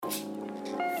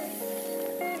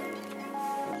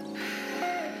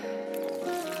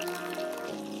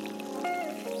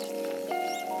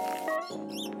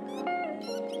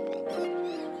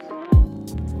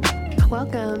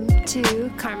Welcome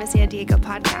to Karma San Diego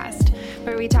podcast,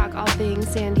 where we talk all things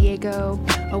San Diego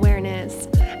awareness,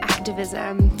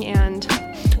 activism, and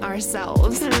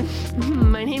ourselves.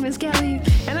 My name is Kelly.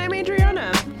 And I'm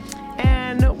Adriana.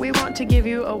 And we want to give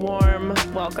you a warm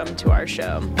welcome to our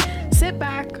show. Sit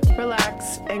back,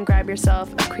 relax, and grab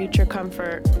yourself a creature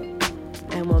comfort,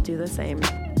 and we'll do the same.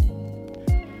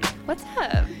 What's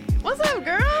up? What's up,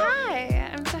 girl?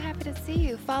 Hi, I'm so happy to see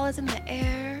you. Fall is in the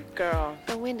air. Girl.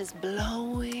 The wind is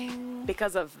blowing.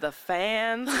 Because of the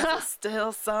fans, it's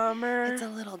still summer. It's a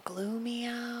little gloomy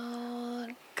out.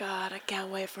 God, I can't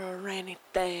wait for a rainy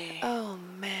day. Oh,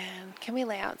 man. Can we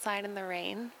lay outside in the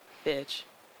rain? Bitch.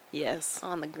 Yes.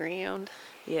 On the ground.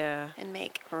 Yeah. And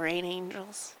make rain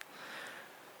angels.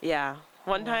 Yeah.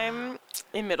 One time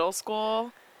in middle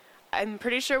school, I'm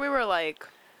pretty sure we were like,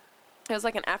 it was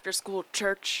like an after school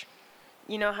church.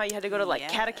 You know how you had to go to like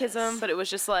catechism, but it was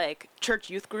just like church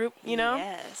youth group, you know?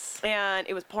 Yes. And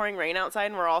it was pouring rain outside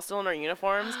and we're all still in our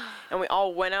uniforms and we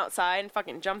all went outside and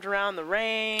fucking jumped around the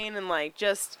rain and like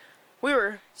just, we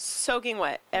were soaking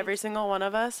wet. Every single one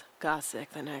of us got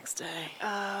sick the next day.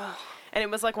 Oh. And it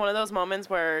was like one of those moments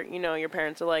where, you know, your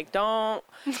parents are like, don't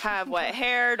have wet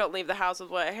hair, don't leave the house with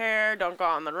wet hair, don't go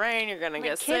out in the rain, you're going to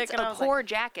get sick. And I was like,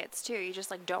 jackets too. You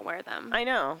just like don't wear them. I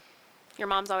know. Your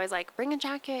mom's always like, bring a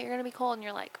jacket, you're going to be cold. And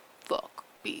you're like, fuck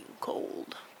being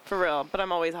cold. For real. But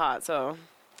I'm always hot, so.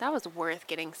 That was worth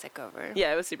getting sick over.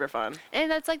 Yeah, it was super fun.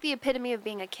 And that's like the epitome of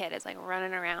being a kid. It's like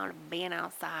running around, being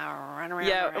outside, running around.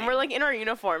 Yeah, and we're like in our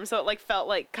uniform, so it like felt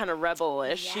like kind of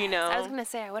rebel-ish, you know? I was going to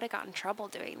say, I would have gotten in trouble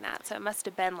doing that. So it must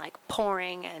have been like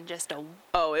pouring and just a...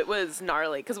 Oh, it was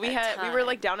gnarly. Because we were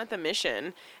like down at the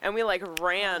mission, and we like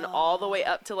ran all the way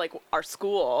up to like our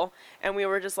school, and we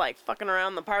were just like fucking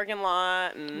around the parking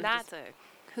lot. And that's a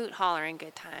hoot hollering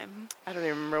good time. I don't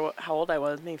even remember how old I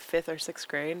was, maybe 5th or 6th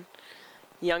grade.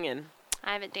 Youngin'.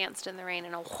 I haven't danced in the rain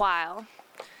in a while.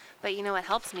 But you know what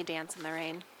helps me dance in the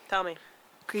rain? Tell me.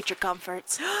 Creature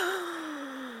comforts.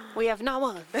 We have not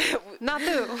one, not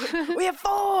two. We have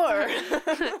 4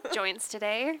 joints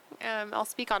today. I'll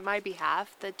speak on my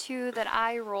behalf. The 2 that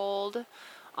I rolled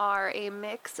are a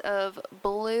mix of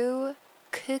blue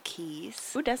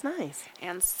cookies. Ooh, that's nice.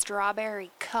 And strawberry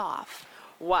cough.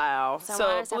 Wow.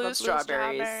 So blue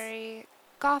strawberries. Strawberry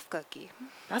cough cookie.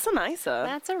 That's a nice.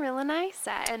 That's a really nice.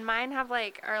 And mine are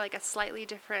like a slightly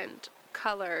different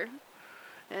color,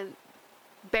 and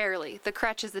barely. The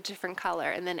crutch is a different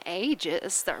color, and then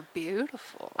ages. They're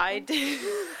beautiful. I did.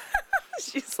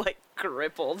 She's like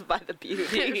crippled by the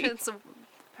beauty.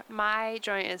 My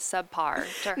joint is subpar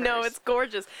to hers. No, it's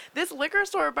gorgeous. This liquor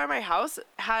store by my house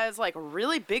has like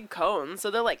really big cones,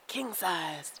 so they're like king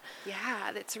sized.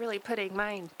 Yeah, that's really putting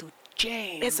mine to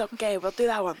shame. It's okay. We'll do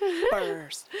that one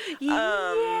first.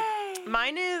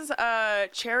 Mine is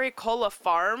Cherry Cola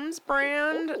Farms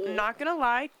brand. Ooh. Not gonna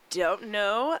lie, don't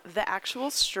know the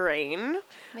actual strain.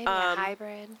 Maybe a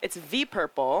hybrid. It's V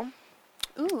Purple.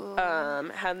 Ooh.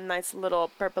 Had nice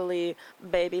little purpley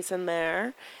babies in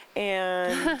there.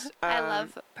 And I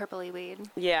love purpley weed.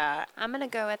 Yeah. I'm going to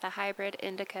go with a hybrid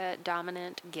indica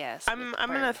dominant guess. I'm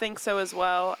going to think so as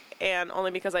well, and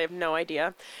only because I have no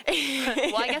idea.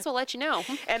 Well, I guess we'll let you know.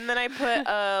 And then I put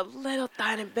a little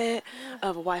tiny bit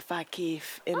of Wi-Fi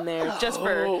keef in there just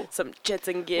for some chits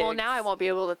and gigs. Well, now I won't be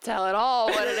able to tell at all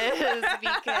what it is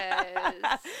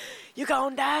because... You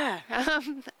gonna die.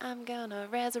 I'm gonna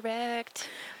resurrect.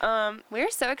 We're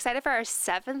so excited for our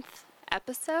 7th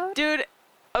episode. Dude,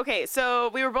 okay, so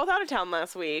we were both out of town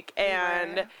last week,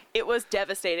 and it was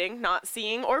devastating not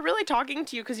seeing or really talking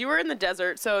to you because you were in the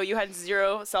desert, so you had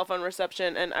 0 cell phone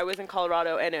reception, and I was in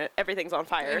Colorado, and everything's on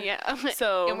fire. Yeah.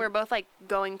 So and we're both, like,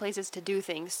 going places to do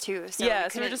things, too. So yeah,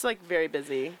 so we're just, like, very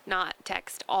busy. Not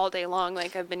text all day long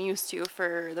like I've been used to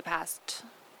for the past...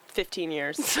 15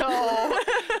 years. So,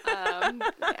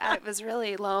 it was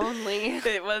really lonely.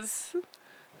 It was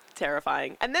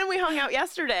terrifying. And then we hung out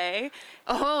yesterday.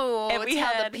 Oh, and we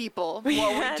had the people. We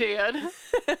did.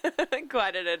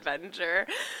 Quite an adventure.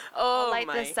 Oh, I'll light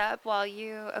this up while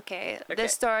you... Okay,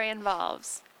 this story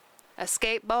involves a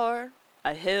skateboard,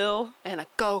 a hill, and a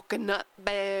coconut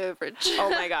beverage.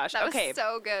 Oh my gosh. That was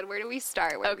so good. Where do we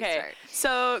start?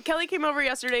 So Kelly came over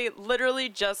yesterday literally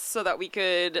just so that we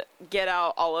could get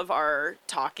out all of our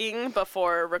talking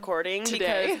before recording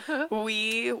today. Because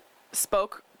we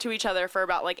spoke to each other for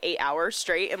about like 8 hours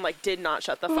straight and like did not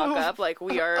shut the fuck up. Like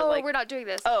we are like... Oh, we're not doing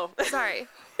this. Oh. Sorry.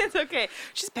 It's okay.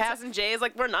 She's passing J's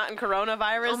like we're not in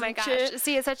coronavirus. Oh my gosh. Shit.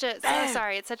 See, it's such a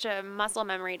it's such a muscle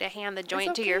memory to hand the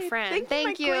joint to your friend.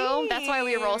 Thank you. That's why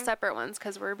we roll separate ones,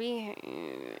 because we're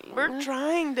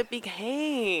trying to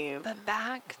behave. But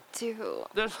back to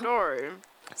the story.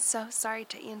 So sorry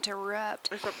to interrupt.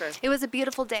 It's okay. It was a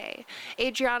beautiful day.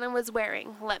 Adriana was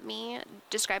wearing, let me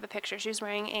describe a picture. She was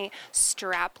wearing a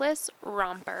strapless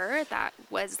romper that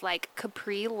was like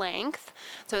capri length.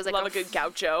 So it was like Love a good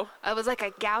gaucho. It was like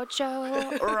a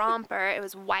gaucho romper. It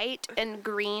was white and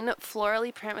green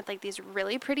florally print with like these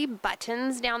really pretty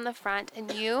buttons down the front.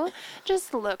 And you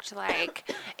just looked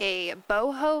like a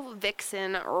boho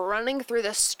vixen running through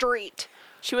the street.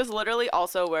 She was literally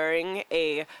also wearing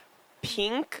a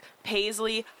pink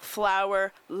paisley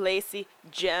flower lacy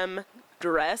gem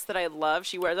dress that I love.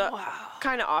 She wears that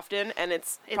kind of often, and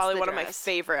it's probably one of my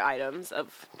favorite items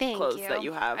of clothes that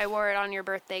you have. I wore it on your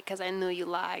birthday because I knew you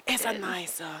liked it. It's a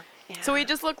nice. Yeah. So we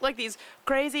just look like these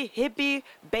crazy hippie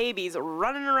babies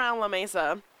running around La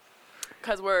Mesa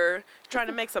because we're trying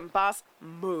to make some boss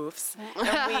moves.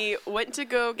 And we went to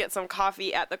go get some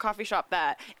coffee at the coffee shop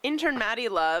that intern Maddie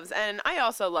loves, and I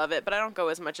also love it, but I don't go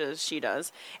as much as she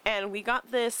does. And we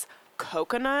got this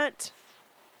coconut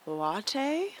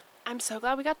latte. I'm so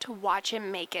glad we got to watch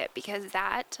him make it because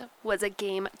that was a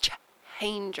game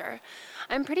changer.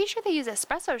 I'm pretty sure they use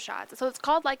espresso shots, so it's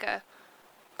called like a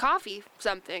coffee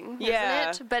something, isn't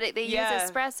it? But they use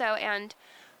espresso and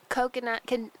coconut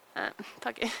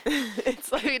fuck it.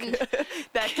 It's like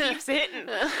that keeps hitting.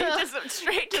 It just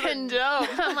straight to the dome.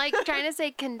 I'm like trying to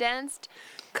say condensed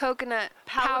coconut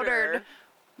powdered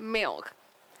milk.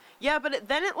 Yeah, but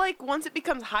then it like once it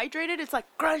becomes hydrated, it's like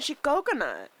crunchy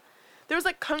coconut. There was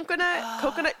like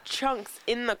coconut chunks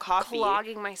in the coffee.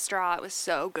 Clogging my straw. It was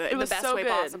so good. It was the best so way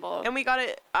good. possible. And we got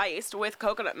it iced with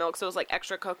coconut milk, so it was like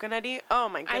extra coconutty. Oh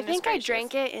my goodness I think gracious. I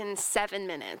drank it in 7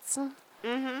 minutes.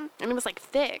 Mm-hmm. And it was like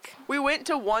thick. We went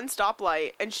to one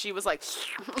stoplight and she was like,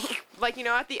 like, you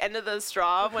know, at the end of the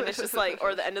straw when it's just like,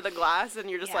 or the end of the glass and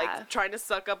you're just like trying to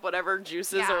suck up whatever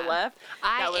juices are left.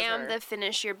 I am the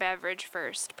finish your beverage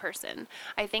first person.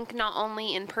 I think not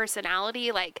only in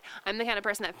personality, like I'm the kind of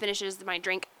person that finishes my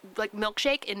drink, like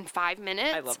milkshake in 5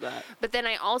 minutes. I love that. But then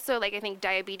I also, like, I think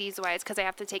diabetes wise, because I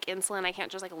have to take insulin, I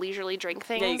can't just like leisurely drink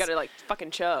things. Yeah, you gotta like fucking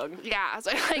chug. Yeah,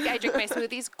 so like I drink my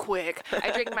smoothies quick.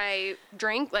 I drink my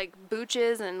drink like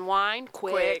booches and wine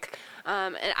quick.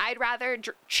 And I'd rather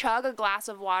chug a glass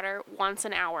of water once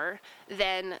an hour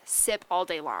than sip all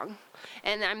day long.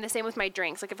 And I'm the same with my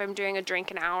drinks. Like if I'm doing a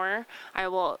drink an hour, I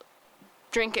will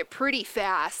drink it pretty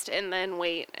fast and then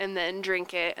wait and then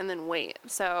drink it and then wait.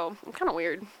 So I'm kind of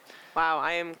weird. Wow,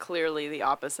 I am clearly the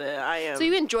opposite. I am. So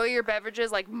you enjoy your beverages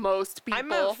like most people?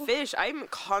 I'm a fish. I'm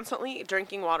constantly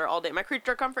drinking water all day. My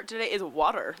creature comfort today is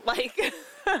water. Like,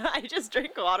 I just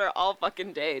drink water all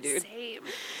fucking day, dude. Same.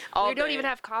 We don't even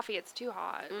have coffee. It's too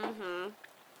hot. Mm-hmm.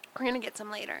 We're going to get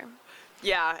some later.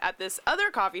 Yeah, at this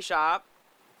other coffee shop,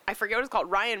 I forget what it's called,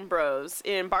 Ryan Bros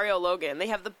in Barrio Logan. They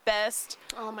have the best.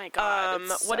 Oh my god!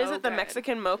 What is it? The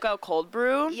Mexican mocha cold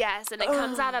brew. Yes, and it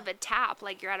comes out of a tap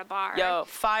like you're at a bar. Yo,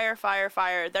 fire, fire,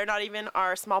 fire! They're not even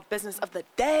our small business of the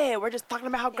day. We're just talking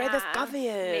about how great this coffee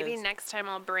is. Maybe next time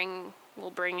we'll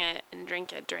bring it and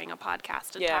drink it during a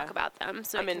podcast and talk about them,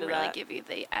 so I can really give you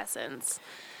the essence.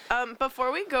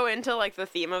 Before we go into like the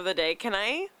theme of the day, can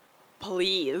I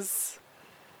please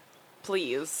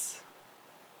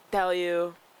tell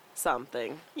you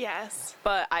something? Yes.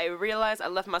 But I realized I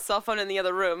left my cell phone in the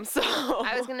other room, so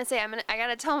I was gonna say I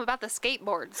gotta tell them about the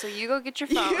skateboard. So you go get your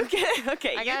phone.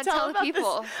 Okay. I gotta tell the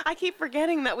people. I keep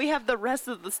forgetting that we have the rest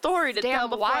of the story to tell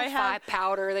before Wi-Fi I have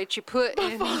powder that you put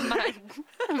in my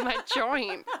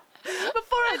joint.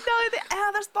 Before I tell you the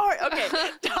other story. Okay.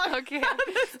 Okay.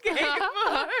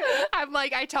 I'm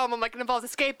like, I tell them, I'm like, it involves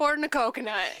a skateboard and a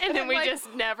coconut. And then we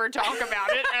just never talk about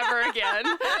it ever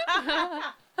again.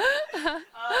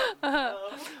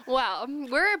 Well,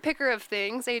 we're a picker of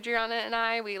things, Adriana and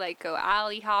I. We like go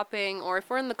alley hopping, or if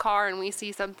we're in the car and we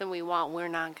see something we want, we're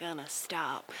not gonna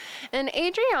stop. And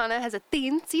Adriana has a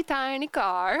teensy tiny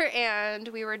car, and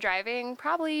we were driving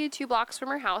probably 2 blocks from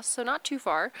her house, so not too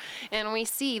far, and we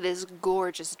see this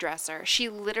gorgeous dresser. She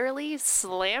literally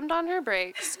slammed on her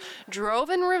brakes, drove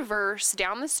in reverse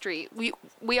down the street.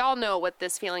 We all know what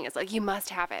this feeling is like. You must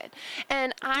have it.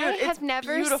 And I have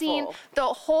never seen the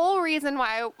whole reason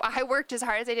why I worked as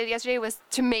hard as I did yesterday was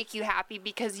to make you happy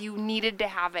because you needed to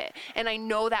have it. And I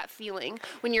know that feeling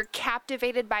when you're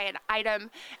captivated by an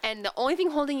item and the only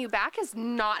thing holding you back is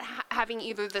not having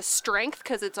either the strength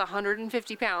because it's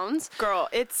 150 pounds. Girl,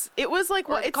 it was like,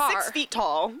 what? It's 6 feet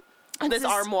tall. This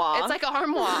armoire. It's like an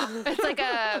armoire. It's like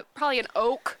probably an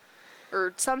oak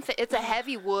or something. It's a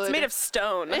heavy wood. It's made of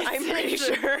stone. I'm pretty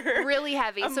sure. Really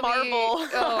heavy. A marble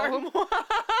armoire.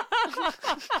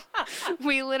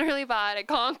 We literally bought a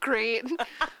concrete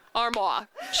armoire.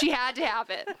 She had to have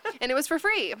it. And it was for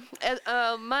free,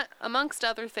 amongst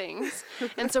other things.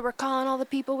 And so we're calling all the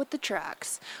people with the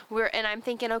trucks. And I'm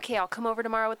thinking, okay, I'll come over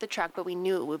tomorrow with the truck, but we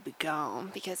knew it would be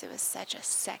gone because it was such a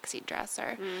sexy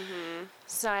dresser. Mm-hmm.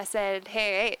 So I said,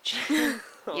 hey, H,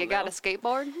 you got a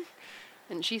skateboard?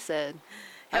 And she said,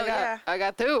 I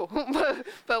got two.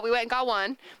 But we went and got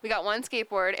one. We got one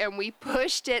skateboard, and we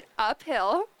pushed it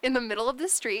uphill in the middle of the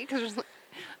street because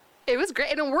it was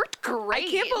great, and it worked great.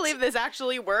 I can't believe this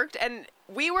actually worked, and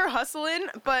we were hustling,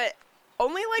 but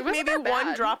only maybe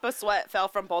one drop of sweat fell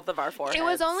from both of our foreheads. It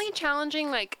was only challenging,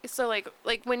 like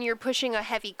when you're pushing a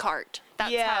heavy cart.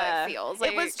 That's how it feels.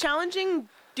 It was challenging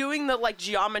doing the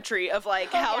geometry of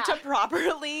how to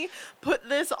properly put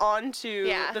this onto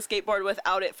the skateboard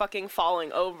without it fucking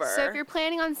falling over. So if you're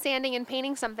planning on sanding and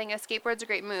painting something, a skateboard's a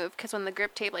great move because when the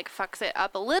grip tape fucks it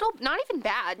up a little, not even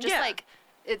bad, just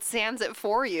it sands it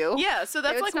for you. Yeah, so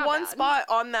that's one spot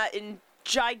on that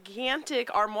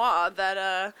gigantic armoire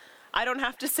that I don't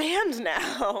have to sand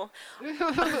now.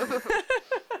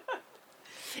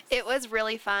 It was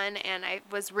really fun, and I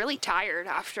was really tired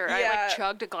after. I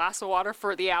chugged a glass of water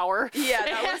for the hour. Yeah,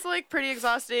 that was pretty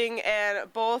exhausting,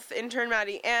 and both intern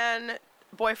Maddie and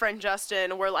boyfriend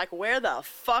Justin were like, where the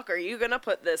fuck are you gonna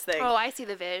put this thing? Oh, I see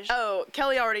the vision. Oh,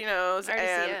 Kelly already knows, I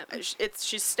already see it.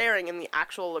 She's staring in the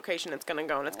actual location it's gonna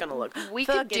go, and it's gonna look We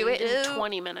could do it in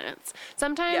 20 minutes.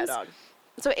 Sometimes. Yeah, dog.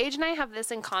 So Age and I have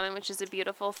this in common, which is a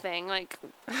beautiful thing.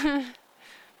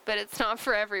 But it's not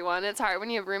for everyone. It's hard when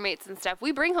you have roommates and stuff.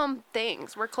 We bring home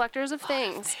things. We're collectors of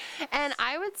things. And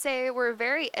I would say we're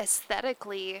very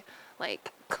aesthetically,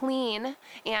 clean.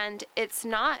 And it's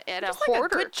not at a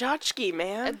hoarder. A good tchotchke,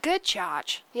 man. A good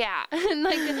tchotch. Yeah.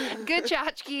 A good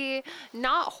tchotchke,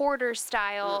 not hoarder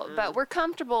style, but we're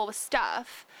comfortable with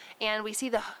stuff. And we see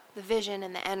the vision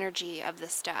and the energy of the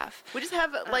stuff. We just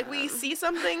have, we see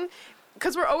something.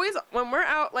 Because we're always, when we're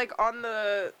out, on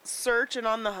the search and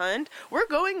on the hunt, we're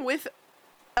going with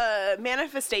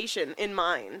manifestation in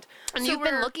mind. And so you've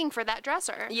been looking for that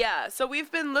dresser. Yeah, so we've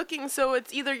been looking, so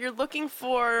it's either you're looking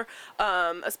for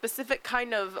a specific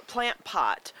kind of plant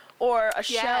pot, or a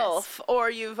shelf,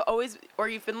 or you've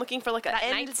been looking for an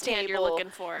end nightstand table. You're looking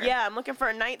for. Yeah, I'm looking for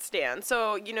a nightstand.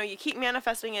 So, you keep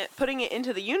manifesting it, putting it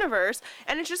into the universe,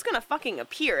 and it's just gonna fucking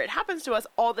appear. It happens to us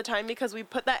all the time because we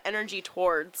put that energy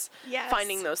towards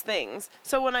finding those things.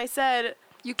 So when I said,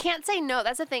 you can't say no.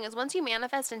 That's the thing, is once you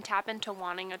manifest and tap into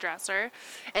wanting a dresser,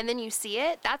 and then you see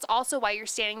it, that's also why you're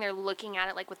standing there looking at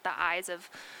it with the eyes of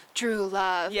true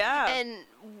love. Yeah. And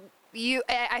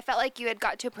I felt like you had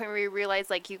got to a point where you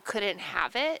realized you couldn't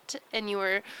have it, and you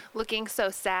were looking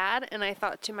so sad, and I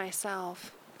thought to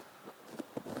myself,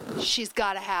 she's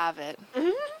got to have it.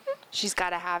 She's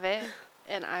got to have it,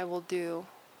 and I will do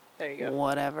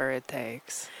whatever it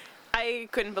takes. I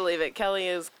couldn't believe it. Kelly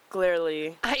is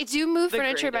clearly I do move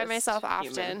furniture by myself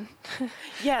often.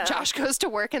 Yeah. Josh goes to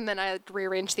work, and then I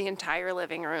rearrange the entire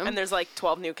living room. And there's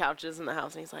 12 new couches in the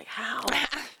house, and he's like, how?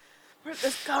 Where'd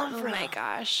this come from? Oh my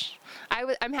gosh.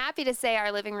 I'm happy to say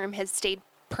our living room has stayed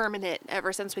permanent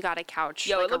ever since we got a couch.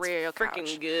 Yo, it looks real freaking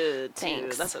couch. good, too.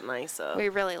 Thanks. That's a nice... We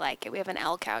really like it. We have an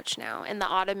L couch now, and the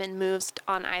ottoman moves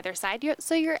on either side.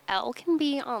 So your L can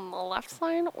be on the left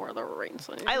side or the right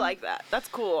side. I like that. That's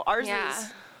cool. Ours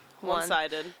is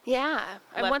one-sided. Yeah.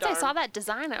 And once arm. I saw that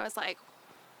design, I was like,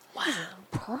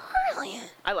 wow,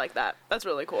 brilliant. I like that. That's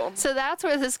really cool. So that's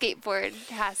where the skateboard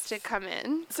has to come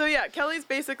in. So yeah, Kelly's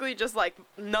basically just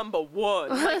number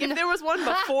one. If there was one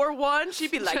before one,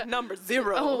 she'd be number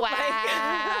 0. Oh,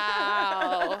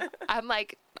 wow. I'm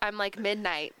like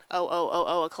midnight.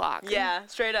 O'clock. Yeah,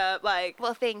 straight up.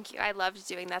 Well, thank you. I loved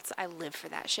doing that. I live for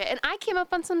that shit. And I came up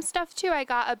on some stuff too. I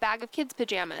got a bag of kids'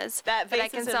 pajamas that vase I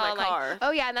can is sell. In my car.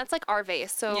 Oh yeah, and that's our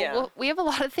vase. So we have a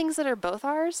lot of things that are both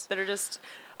ours. That are just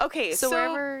okay. So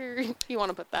wherever you want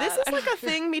to put that. This is a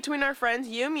thing between our friends.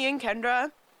 You, me, and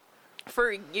Kendra,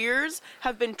 for years,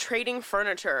 have been trading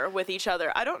furniture with each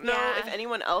other. I don't know if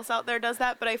anyone else out there does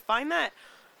that, but I find that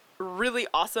really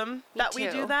awesome that we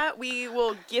do that. We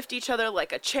will gift each other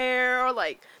a chair, or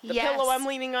the pillow I'm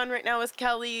leaning on right now is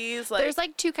Kelly's. There's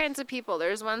two kinds of people.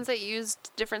 There's ones that use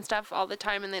different stuff all the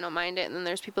time and they don't mind it, and then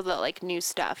there's people that like new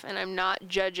stuff, and I'm not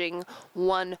judging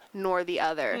one nor the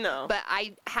other. No. But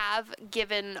I have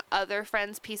given other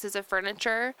friends pieces of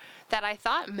furniture that I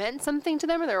thought meant something to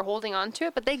them, or they were holding on to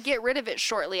it, but they get rid of it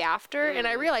shortly after, and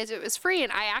I realized it was free,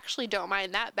 and I actually don't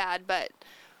mind that bad, but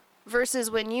versus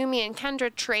when you, me, and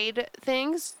Kendra trade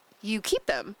things, you keep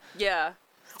them. Yeah.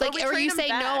 Or you say,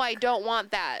 back. no, I don't want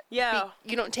that. Yeah.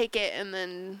 You don't take it, and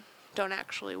then don't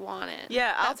actually want it.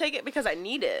 Yeah, I'll take it because I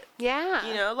need it. Yeah.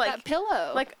 You know, like that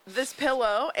pillow. Like this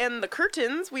pillow and the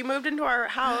curtains. We moved into our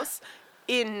house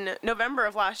in November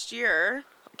of last year.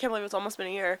 I can't believe it's almost been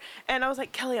a year. And I was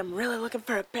like, Kelly, I'm really looking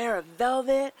for a pair of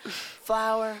velvet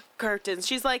flower curtains.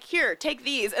 She's like, here, take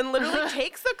these. And literally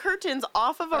takes the curtains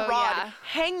off of a rod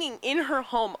hanging in her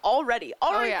home already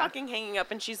fucking hanging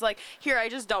up. And she's like, here, I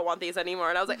just don't want these anymore.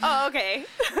 And I was like, oh, okay.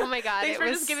 Oh my God. Thanks for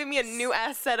just giving me a new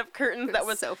ass set of curtains that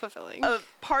was so fulfilling. A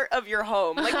part of your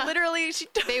home. Like literally,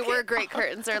 they were great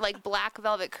curtains. They're like black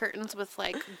velvet curtains with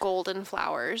like golden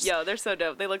flowers. Yo, they're so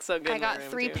dope. They look so good. I got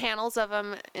 3 panels of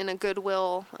them in a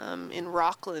Goodwill in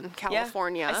Rockland,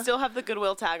 California. Yeah, I still have the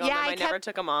Goodwill tag on them. I never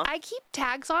took them off. I keep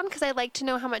tags on because I like to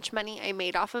know how much money I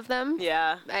made off of them.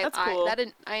 Yeah, that's cool.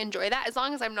 I enjoy that. As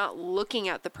long as I'm not looking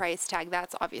at the price tag,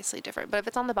 that's obviously different. But if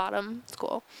it's on the bottom, it's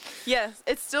cool. Yes,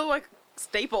 it's still like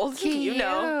Staples. Cute. You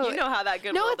know how that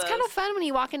Goodwill No, it's does. kind of fun when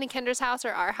you walk into Kendra's house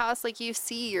or our house, like you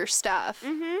see your stuff.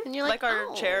 Mm-hmm. And you're like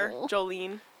our chair,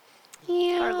 Jolene.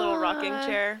 Yeah. Our little rocking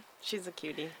chair. She's a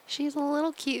cutie. She's a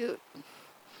little cute.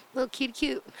 Little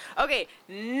cute. Okay,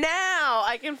 now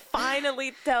I can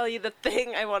finally tell you the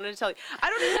thing I wanted to tell you. I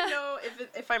don't even know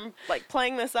if I'm like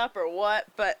playing this up or what,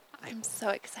 but I'm so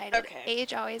excited. Okay.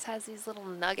 Age always has these little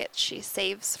nuggets she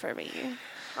saves for me.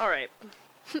 All right.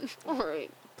 All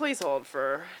right. Please hold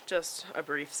for just a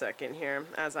brief second here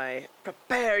as I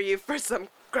prepare you for some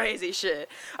crazy shit.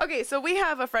 Okay, so we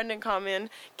have a friend in common,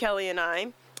 Kelly and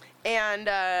I,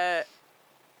 and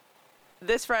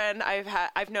this friend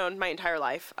I've known my entire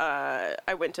life.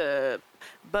 I went to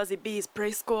Buzzy Bee's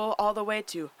preschool all the way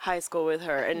to high school with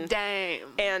her, and damn.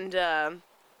 And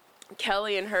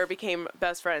Kelly and her became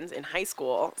best friends in high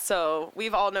school, so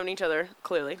we've all known each other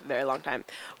clearly a very long time.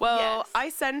 Well, Yes. I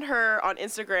send her on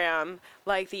Instagram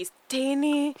like these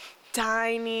teeny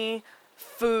tiny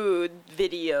food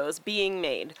videos being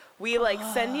made. We like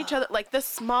send each other like the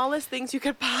smallest things you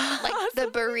could possibly. Like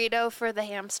the burrito for the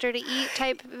hamster to eat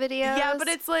type videos. Yeah, but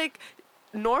it's like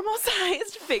normal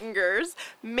sized fingers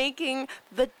making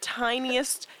the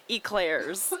tiniest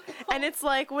eclairs. And it's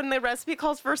like when the recipe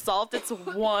calls for salt, it's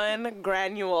 1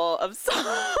 granule of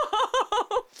salt.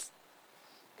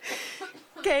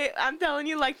 Okay, I'm telling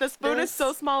you, like the spoon is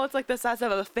so small, it's like the size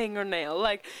of a fingernail.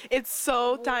 Like it's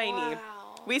so tiny.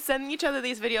 We send each other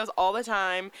these videos all the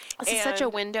time. This is such a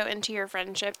window into your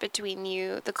friendship between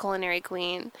you, the culinary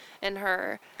queen, and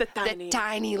her. The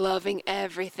tiny loving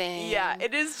everything. Yeah,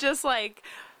 it is just like,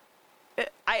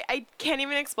 I can't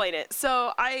even explain it.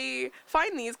 So I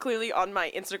find these clearly on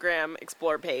my Instagram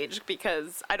Explore page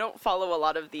because I don't follow a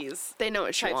lot of these They know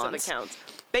what she types wants. of accounts.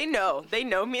 They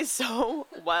know me so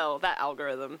well, that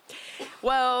algorithm.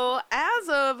 Well, as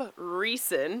of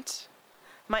recent,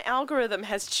 my algorithm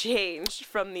has changed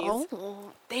from these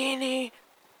teeny,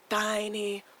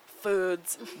 tiny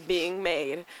foods being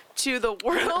made to the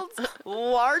world's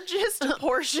largest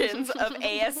portions of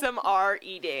ASMR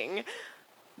eating.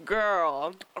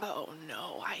 Girl. Oh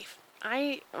no,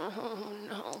 oh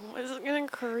no, is it gonna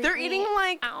creep They're me eating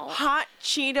like out? hot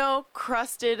Cheeto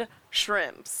crusted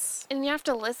shrimps. And you have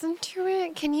to listen to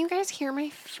it? Can you guys hear my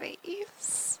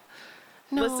face?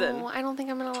 No, Listen. I don't think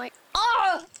I'm gonna like.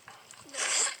 Oh!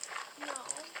 No.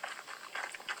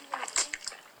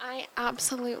 I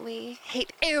absolutely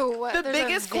hate. Ew. The there's a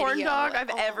biggest corn video. dog I've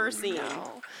Oh, ever seen.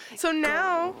 no. So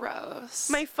now Gross.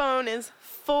 my phone is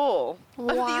full of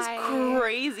these Why?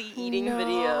 crazy eating No.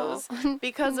 videos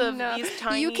because of No. these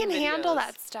tiny You can handle videos.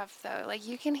 that stuff though. Like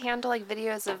you can handle like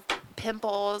videos of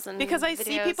pimples and Because I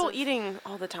see videos people of- eating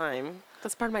all the time.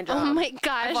 That's part of my job. Oh my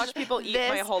gosh. I've watched people eat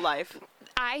my whole life.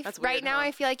 That's right weird, now huh?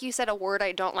 I feel like you said a word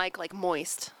I don't like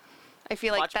moist. I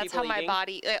feel like Watch that's how people my eating?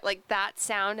 body like that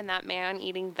sound and that man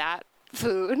eating that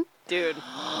food. Dude.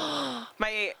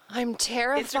 My I'm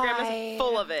terrified. Instagram is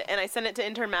full of it, and I send it to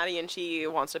intern Maddie, and she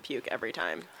wants to puke every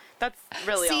time. That's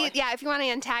really all. Yeah, if you want to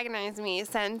antagonize me,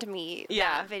 send me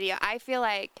that video. I feel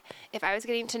like if I was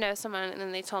getting to know someone and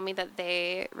then they told me that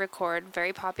they record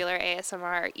very popular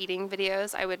ASMR eating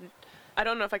videos, I would. I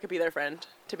don't know if I could be their friend,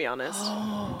 to be honest.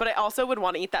 But I also would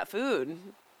want to eat that food.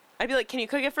 I'd be like, can you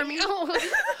cook it for me?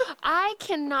 I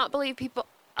cannot believe people.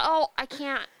 Oh, I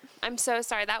can't. I'm so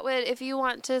sorry. That would, if you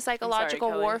want to psychological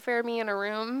Kelly. warfare me in a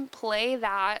room, play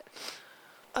that.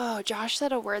 Oh, Josh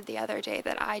said a word the other day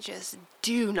that I just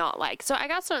do not like. So I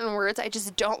got certain words, I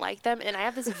just don't like them, and I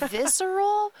have this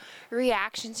visceral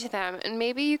reaction to them. And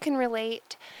maybe you can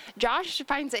relate. Josh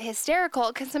finds it hysterical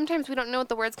because sometimes we don't know what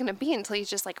the word's going to be until he's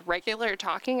just like regular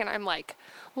talking, and I'm like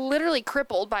literally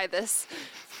crippled by this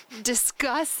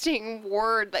disgusting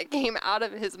word that came out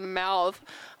of his mouth.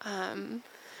 Do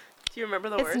you remember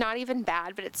the It's word? not even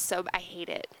bad, but it's so I hate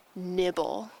it.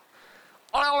 nibble.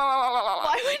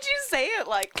 Why would you say it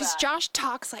like Because that? Josh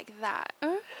talks like that.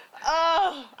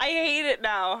 Oh, I hate it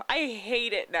now. I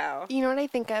hate it now. You know what I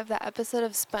think of? That episode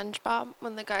of SpongeBob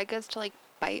when the guy goes to, like,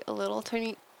 bite a little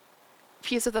tiny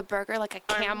piece of the burger like a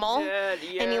camel. Dead,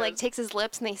 And he, like, yes. takes his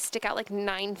lips and they stick out, like,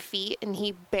 9 feet and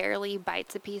he barely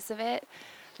bites a piece of it.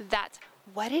 That's...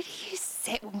 What did he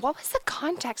say? What was the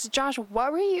context? Josh,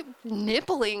 what were you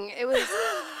nibbling? It was...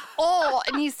 Oh,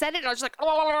 and he said it and I was just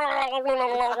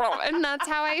like... And that's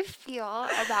how I feel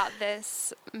about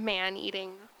this man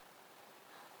eating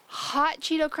hot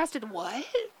Cheeto-crusted what?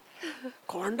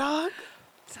 Corn dog?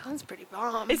 Sounds pretty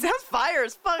bomb. It sounds fire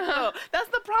as fuck though. That's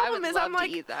the problem. would Is love I'm to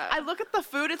like, eat that. I look at the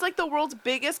food. It's like the world's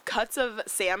biggest cuts of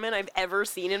salmon I've ever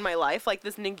seen in my life. Like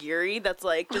this nigiri that's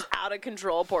like just out of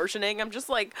control portioning. I'm just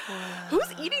like,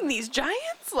 who's eating these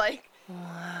giants? Like,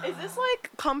 is this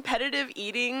like competitive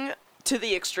eating to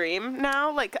the extreme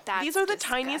now? Like these That's are the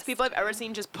tiniest people I've ever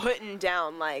seen just putting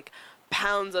down like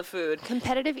pounds of food.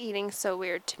 Competitive eating's so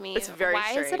weird to me. It's very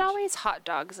Why is it strange. always hot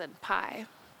dogs and pie?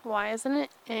 Why isn't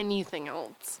it anything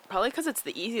else? Probably because it's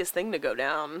the easiest thing to go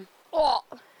down. Oh,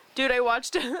 Dude, I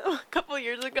watched a couple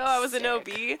years ago, I was in Sick. OB,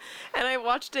 and I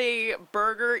watched a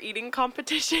burger eating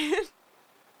competition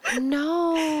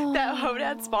no. that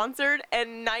Hodad sponsored,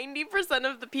 and 90%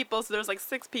 of the people, so there was like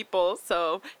 6 people,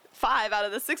 so 5 out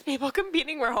of the 6 people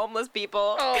competing were homeless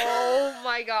people. Oh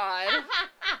my god.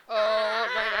 Oh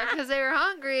my god, because they were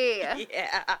hungry.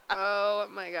 Yeah. Oh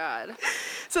my god.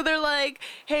 So they're like,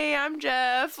 hey, I'm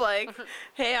Jeff, like,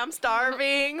 hey, I'm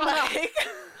starving, like...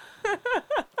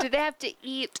 Did they have to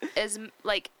eat as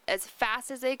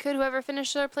fast as they could, whoever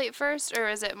finished their plate first, or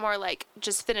is it more like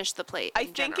just finish the plate? I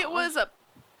think it was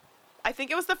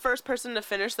the first person to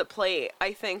finish the plate,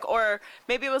 I think. Or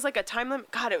maybe it was like a time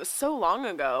limit. God, it was so long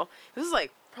ago. This is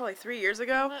like probably 3 years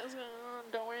ago.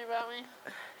 Don't worry about me.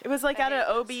 It was like at hate an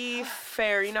OB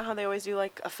fair. You know how they always do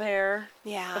like a fair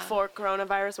Yeah. before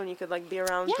coronavirus when you could like be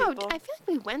around Yeah, people? I feel like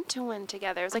we went to one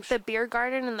together. It was like the beer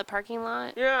garden in the parking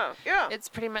lot. Yeah, yeah. It's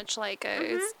pretty much like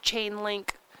a it's chain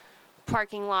link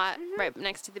parking lot right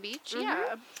next to the beach.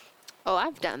 Yeah. Oh,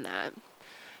 I've done that.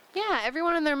 Yeah,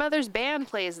 everyone and their mother's band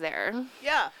plays there.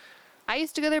 yeah. I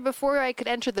used to go there before I could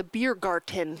enter the beer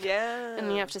garden. Yeah.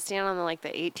 And you have to stand on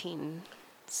the 18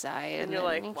 side, and you're then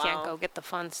like, you wow. can't go get the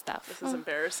fun stuff. This is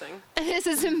embarrassing. This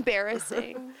is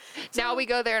embarrassing. Now we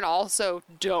go there and also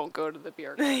don't go to the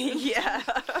beer garden. yeah.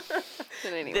 But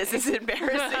anyway, This is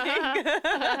embarrassing.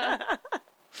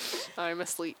 I'm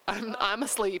asleep. I'm a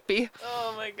sleepy.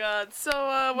 Oh my god.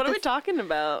 So, what are we talking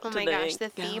about Oh today? my gosh, the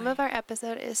theme of our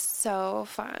episode is so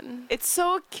fun. It's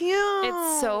so cute.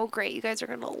 It's so great. You guys are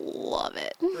going to love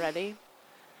it. Ready?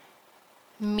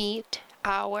 Meet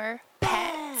our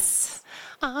pets.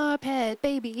 Our pet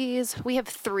babies. We have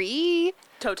 3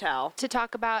 Total. to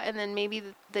talk about, and then maybe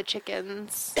the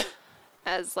chickens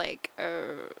as like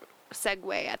a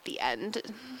segue at the end.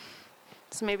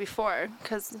 So maybe 4,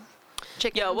 because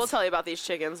chickens. Yeah, we'll tell you about these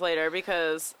chickens later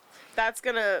because that's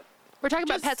gonna. We're talking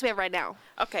about just- pets we have right now.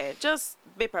 Okay, just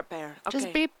be prepared. Okay.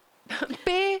 Just be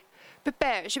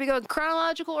prepared. Should we go in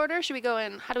chronological order? Should we go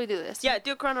in? How do we do this? Yeah,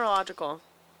 do chronological.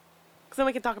 Because then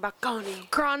we can talk about Connie.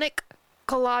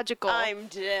 Chronic-cological. I'm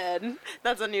dead.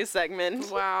 That's a new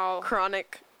segment. Wow.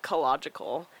 Chronic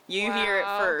Cological. You hear it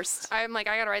Wow. first. I'm like,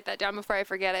 I gotta write that down before I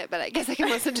forget it, but I guess I can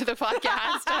listen to the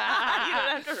podcast. You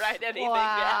don't have to write anything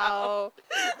Wow.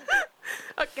 down.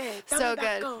 Okay, tell So me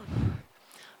about good. Connie.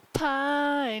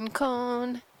 Pine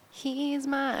cone, he's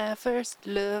my first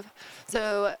love.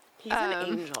 So, He's an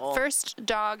angel. First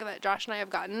dog that Josh and I have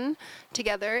gotten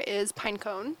together is Pine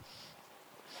cone.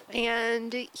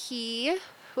 And he,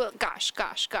 well, gosh.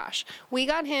 We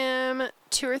got him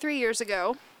 2 or 3 years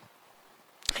ago.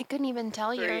 I couldn't even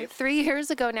tell you. 3. 3 years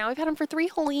ago now. We've had him for 3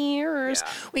 whole years.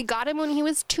 Yeah. We got him when he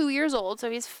was 2 years old, so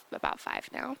he's about 5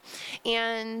 now.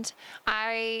 And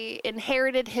I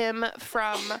inherited him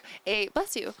from a,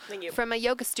 bless you, Thank you. from a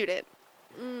yoga student.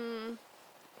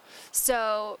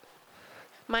 So,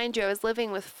 mind you, I was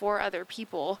living with 4 other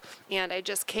people, and I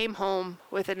just came home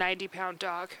with a 90-pound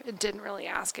dog and didn't really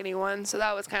ask anyone, so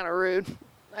that was kind of rude.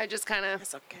 I just kind of,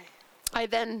 It's okay. I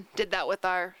then did that with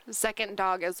our second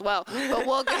dog as well. But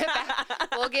we'll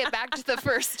get back to the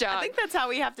first dog. I think that's how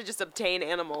we have to just obtain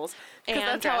animals. Because And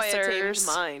that's how I obtained dressers.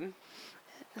 mine.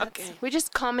 That's- Okay. We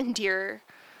just commandeer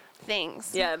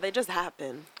things. Yeah, they just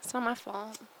happen. It's not my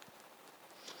fault.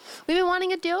 We've been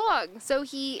wanting a dog. So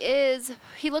he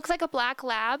looks like a black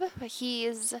lab.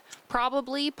 He's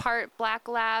probably part black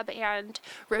lab and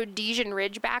Rhodesian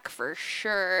Ridgeback for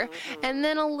sure. And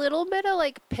then a little bit of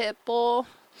like pit bull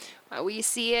We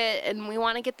see it, and we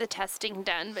want to get the testing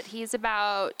done, but he's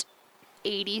about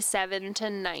 87 to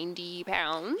 90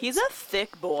 pounds. He's a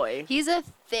thick boy. He's a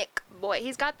thick boy.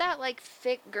 He's got that, like,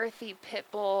 thick, girthy pit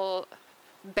bull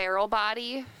barrel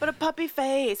body. But a puppy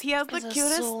face. He has the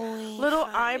cutest little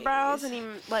eyebrows, and he,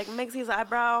 like, makes his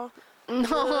eyebrow.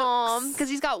 No, because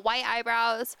he's got white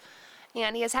eyebrows.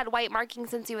 And he has had white markings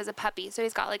since he was a puppy. So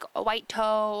he's got, like, a white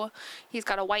toe. He's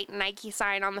got a white Nike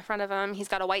sign on the front of him. He's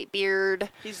got a white beard.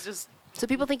 He's just... So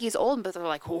people think he's old, but they're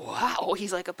like, wow,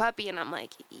 he's like a puppy. And I'm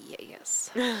like, yes.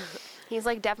 He's,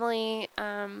 like, definitely,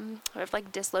 I've,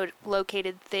 like,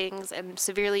 dislocated things and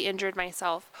severely injured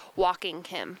myself walking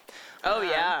him. Oh,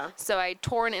 yeah. So I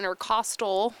tore an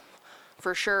intercostal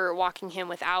for sure, walking him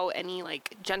without any,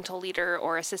 like, gentle leader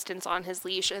or assistance on his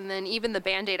leash. And then even the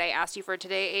Band-Aid I asked you for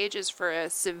today, Age, is for a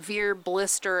severe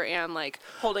blister and, like,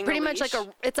 holding pretty the much leash?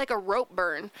 it's like a rope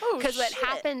burn. Oh, because what shit.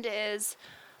 happened is,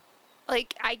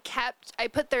 like, I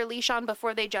put their leash on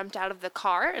before they jumped out of the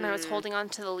car, and I was holding on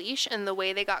to the leash, and the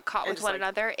way they got caught with one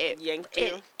another, yanked you.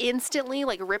 it instantly,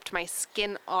 like, ripped my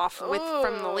skin off from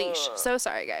the leash. So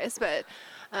sorry, guys, but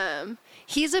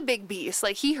he's a big beast.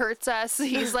 Like, he hurts us.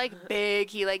 He's, like,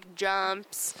 big. He, like,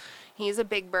 jumps. He's a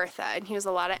big Bertha, and he was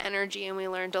a lot of energy, and we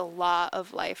learned a lot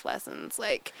of life lessons.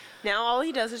 Like, now all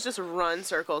he does is just run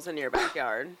circles in your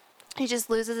backyard. He just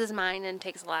loses his mind and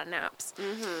takes a lot of naps.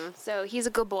 Mm-hmm. So he's a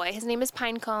good boy. His name is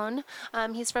Pinecone.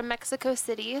 He's from Mexico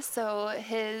City, so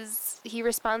he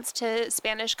responds to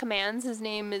Spanish commands. His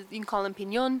name is, you can call him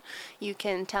Piñón. You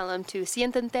can tell him to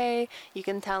siéntate. You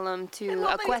can tell him to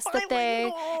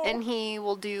acuéstate. And he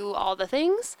will do all the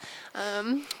things,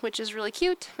 which is really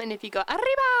cute. And if you go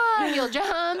arriba, he'll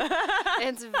jump.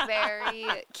 It's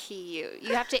very cute.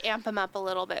 You have to amp him up a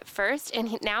little bit first.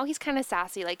 And now he's kind of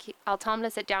sassy. Like, I'll tell him to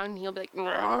sit down, and he'll be like,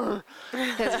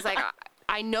 because he's like,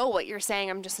 I know what you're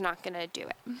saying, I'm just not gonna do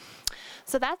it.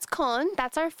 So that's Con.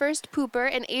 That's our first pooper,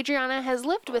 and Adriana has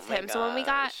lived with him. Gosh. So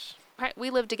when we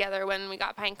lived together when we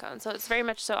got Pinecone. So it's very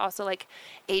much so also like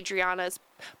Adriana's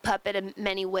puppet in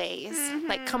many ways. Mm-hmm.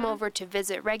 Like, come over to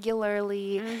visit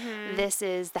regularly. Mm-hmm. This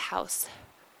is the house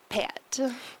pet.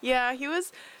 Yeah, he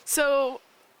was. So,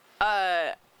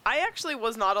 I actually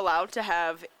was not allowed to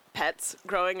have pets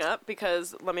growing up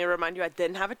because, let me remind you, I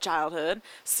didn't have a childhood,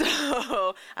 so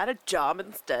I had a job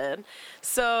instead.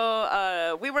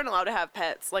 So we weren't allowed to have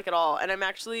pets, like, at all. And I'm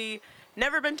actually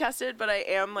never been tested, but I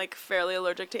am, like, fairly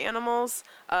allergic to animals,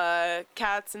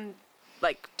 cats and,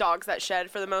 like, dogs that shed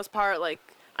for the most part. Like,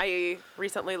 I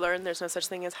recently learned there's no such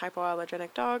thing as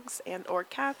hypoallergenic dogs and or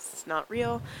cats. It's not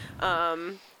real.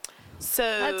 So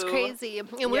that's crazy.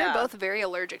 And we were both very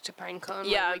allergic to Pinecone.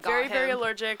 Yeah, very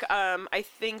allergic. I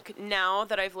think now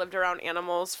that I've lived around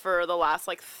animals for the last,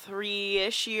 like,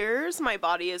 3-ish years, my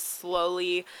body is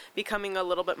slowly becoming a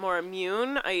little bit more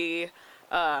immune. I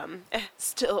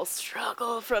still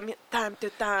struggle from time to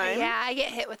time. Yeah, I get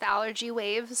hit with allergy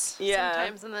waves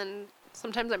sometimes, and then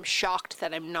sometimes I'm shocked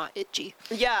that I'm not itchy.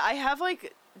 Yeah, I have,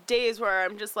 like, days where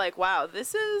I'm just like, wow,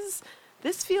 this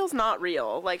feels not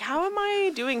real. Like, how am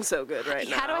I doing so good right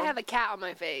now? How do I have a cat on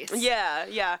my face?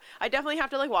 Yeah. I definitely have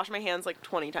to, like, wash my hands, like,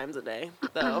 20 times a day,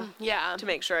 though. Yeah. To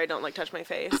make sure I don't, like, touch my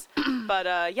face.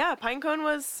 But, yeah, Pinecone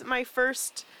was my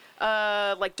first,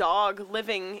 like, dog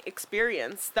living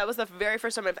experience. That was the very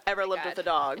first time I've ever lived with a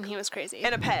dog. And he was crazy.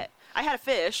 And a pet. I had a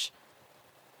fish.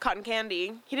 Cotton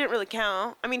Candy. He didn't really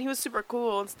count. I mean, he was super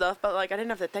cool and stuff, but, like, I didn't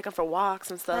have to take him for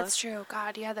walks and stuff. That's true.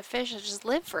 God, yeah, the fish just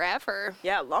lived forever.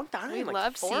 Yeah, a long time. We like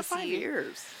loved 4 or 5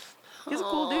 years. He's a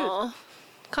cool dude.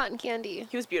 Cotton Candy.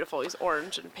 He was beautiful. He's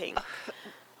orange and pink.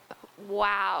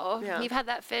 Wow. Yeah. We've had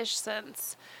that fish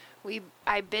since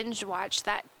I binge watched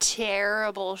that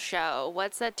terrible show.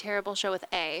 What's that terrible show with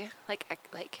A? Like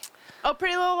Oh,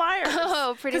 Pretty Little Liars.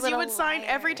 Oh, Pretty Little Liars. Because he would sign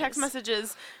every text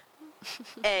messages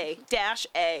A.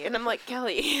 And I'm like,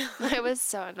 Kelly. It was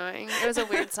so annoying. It was a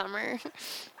weird summer.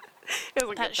 It was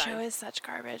a That good time. show is such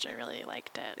garbage. I really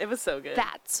liked it. It was so good.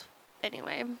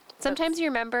 Anyway. Sometimes you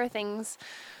remember things.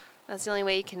 That's the only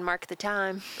way you can mark the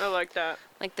time. I like that.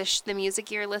 Like the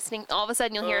music you're listening. All of a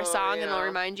sudden you'll hear a song and it'll yeah.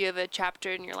 remind you of a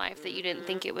chapter in your life that you didn't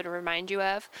think it would remind you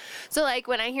of. So, like,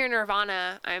 when I hear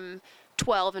Nirvana, I'm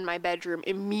 12 in my bedroom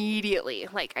immediately.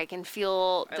 Like, I can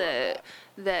feel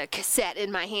the cassette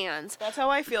in my hands. That's how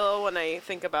I feel when I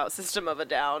think about System of a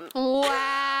Down. Wow.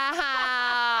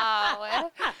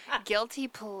 Guilty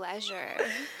pleasure.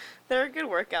 They're a good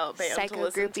workout band to Psycho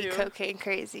listen Groupie to. Cocaine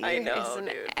Crazy. I know, is an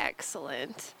dude.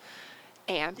 excellent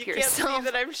amp You can't yourself. see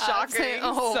that I'm up, shocking saying,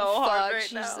 so hard right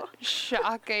she's now.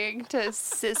 shocking to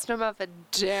System of a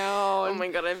Down. Oh my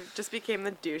god, I just became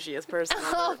the douchiest person ever.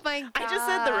 Oh my god. I just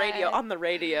said the radio, on the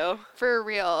radio. For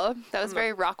real. That was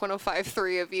very Rock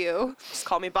 105.3 of you. Just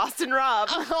call me Boston Rob.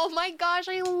 Oh my gosh,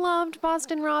 I loved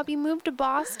Boston Rob. He moved to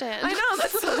Boston. I know,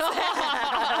 that's so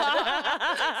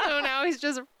sad. So now he's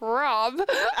just Rob.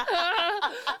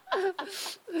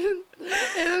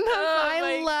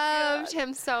 I loved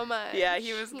him so much. Yeah,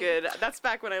 he was good. That's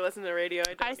back when I listened to radio.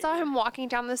 I saw him walking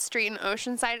down the street in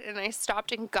Oceanside, and I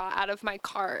stopped and got out of my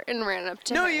car and ran up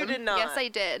to him. No, you did not. Yes, I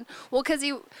did. Well, because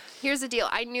here's the deal.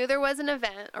 I knew there was an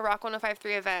event, a Rock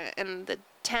 105.3 event, and the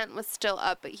tent was still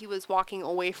up, but he was walking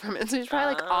away from it. So he's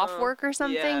probably like off work or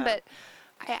something. Yeah. But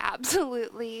I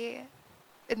absolutely,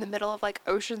 in the middle of like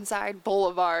Oceanside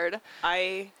Boulevard,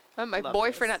 my love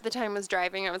boyfriend this. at the time was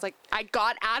driving. I was like, I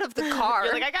got out of the car.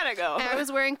 You're like, I gotta go. And I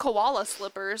was wearing koala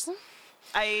slippers.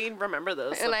 I remember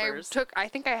those slippers. And I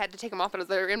think I had to take them off, but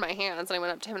they were in my hands. And I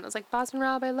went up to him and I was like, Boston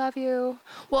Rob, I love you.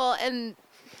 Well,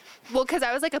 because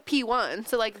I was like a P1,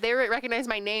 so like they recognized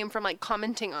my name from like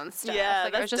commenting on stuff. Yeah,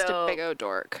 like I was that's just a dope. big old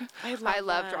dork. I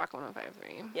loved that. Rock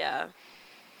 105.3. Yeah.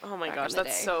 Oh my Back gosh, in the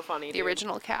that's day. so funny. The dude.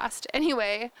 original cast.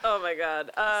 Anyway, Oh my god.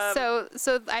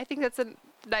 so I think that's a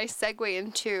nice segue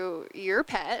into your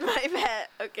pet. My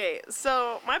pet. Okay,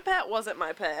 so my pet wasn't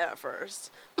my pet at first.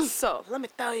 So let me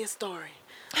tell you a story.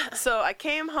 So I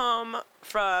came home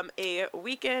from a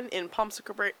weekend in Palm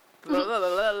Springs.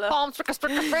 Palm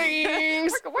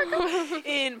Springs.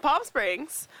 In Palm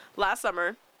Springs last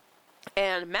summer,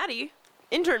 and Maddie,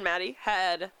 intern Maddie,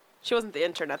 she wasn't the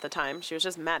intern at the time, she was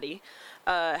just Maddie,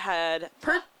 had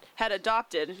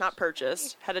adopted, not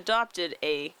purchased, had adopted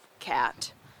a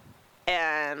cat,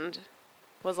 and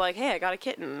was like, hey, I got a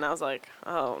kitten, and I was like,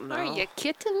 oh no. Are you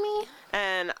kidding me?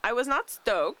 And I was not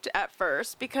stoked at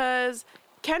first because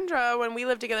Kendra, when we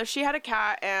lived together, she had a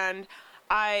cat, and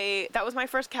that was my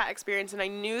first cat experience, and I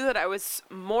knew that I was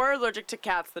more allergic to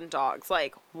cats than dogs,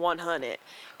 like 100.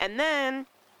 And then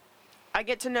I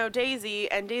get to know Daisy,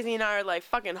 and Daisy and I are like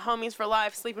fucking homies for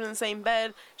life, sleeping in the same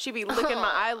bed. She'd be licking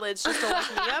my eyelids just to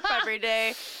wake me up every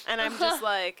day, and I'm just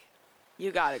like,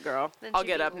 you got it, girl. Then I'll she'd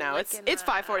get be up now. It's licking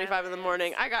my 5:45 in the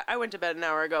morning. I went to bed an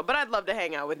hour ago, but I'd love to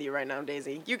hang out with you right now,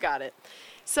 Daisy. You got it.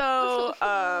 So,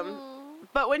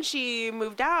 but when she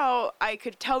moved out, I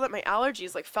could tell that my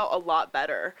allergies like felt a lot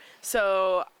better.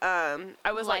 So,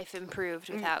 I was Life improved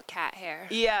without cat hair.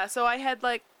 yeah, so I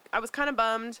was kind of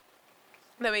bummed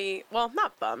that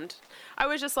not bummed. I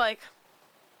was just like,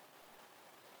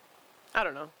 I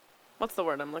don't know. What's the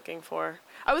word I'm looking for?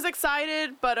 I was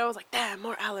excited, but I was like, damn,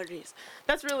 more allergies.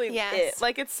 That's really it.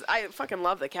 Like, I fucking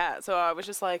love the cat. So I was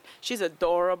just like, she's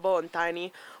adorable and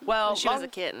tiny. Well, She was a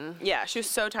kitten. yeah, she was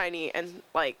so tiny and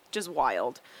like just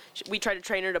wild. We tried to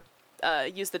train her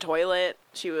to use the toilet.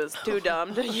 She was too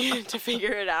dumb to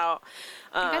figure it out.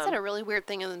 You guys had a really weird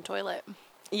thing in the toilet.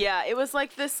 Yeah, it was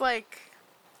like this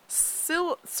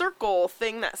circle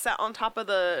thing that sat on top of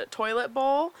the toilet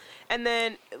bowl, and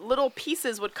then little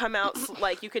pieces would come out.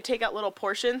 Like you could take out little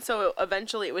portions, so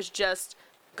eventually it was just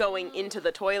going into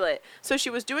the toilet. So she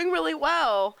was doing really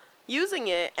well using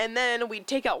it, and then we'd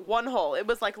take out one hole. It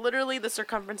was like literally the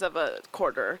circumference of a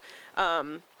quarter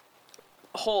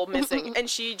hole missing, and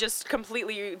she just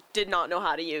completely did not know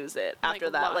how to use it after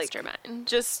that. Lost her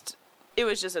mind. It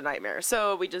was just a nightmare.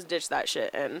 So we just ditched that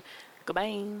shit and,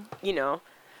 Goodbye.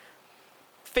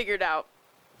 figured out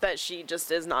that she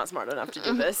just is not smart enough to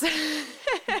do this.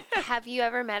 Have you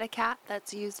ever met a cat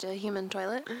that's used a human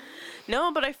toilet?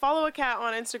 No, but I follow a cat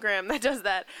on Instagram that does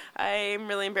that. I'm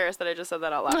really embarrassed that I just said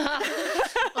that out loud.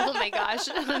 Oh my gosh.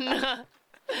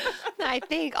 I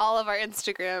think all of our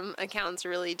Instagram accounts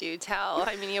really do tell.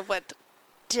 I mean, you have what?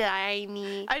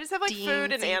 Tiny. I just have like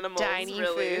food and animals. Tiny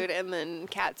really. food, and then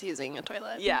cats using a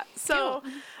toilet. Yeah. So,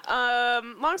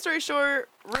 long story short,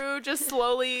 Rue just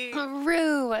slowly.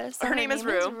 Rue. So Her name is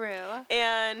Rue. Rue.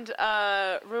 And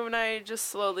Rue and I just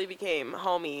slowly became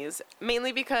homies,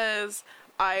 mainly because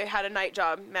I had a night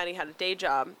job, Maddie had a day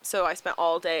job, so I spent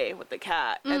all day with the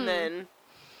cat, and then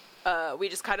we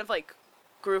just kind of like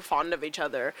grew fond of each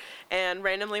other, and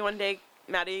randomly one day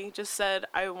Maddie just said,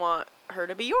 I want her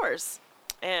to be yours.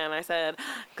 And I said,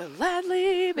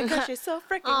 gladly, because she's so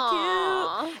freaking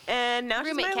cute. And now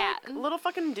Roommate she's my cat. like, little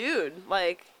fucking dude.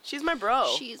 Like, she's my bro.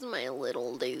 She's my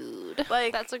little dude.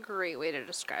 Like, that's a great way to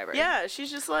describe her. yeah,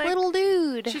 she's just like little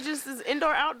dude. She just is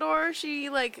indoor, outdoor. She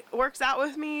like works out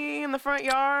with me in the front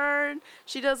yard.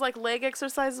 She does like leg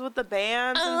exercises with the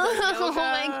bands. And does yoga. Oh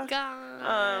my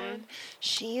god.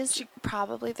 She's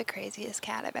probably the craziest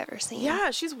cat I've ever seen.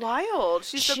 Yeah, she's wild.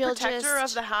 She'll the protector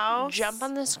of the house. Jump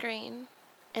on the screen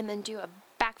and then do a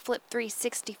backflip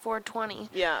 360 420.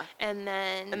 Yeah. And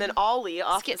then ollie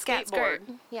off the skit, scat, skateboard.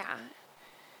 skirt. Yeah.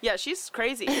 Yeah, she's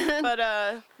crazy.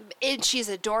 But she's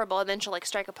adorable, and then she'll like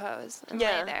strike a pose and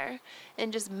lay there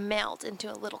and just melt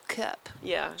into a little cup.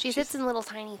 Yeah. She sits in little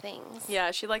tiny things.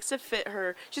 Yeah, she likes to fit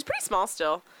her. She's pretty small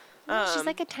still. She's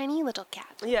like a tiny little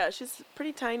cat. Yeah, she's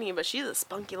pretty tiny, but she's a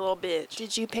spunky little bitch.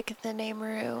 Did you pick the name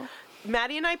Rue?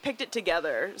 Maddie and I picked it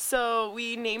together. So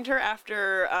we named her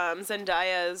after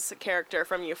Zendaya's character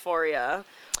from Euphoria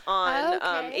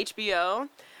on HBO.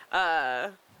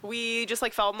 We just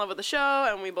like fell in love with the show,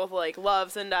 and we both like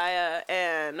love Zendaya,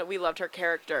 and we loved her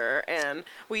character, and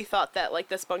we thought that like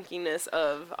the spunkiness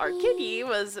of our kitty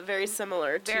was very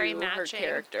similar to her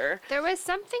character. There was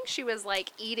something she was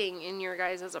like eating in your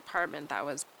guys' apartment that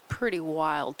was pretty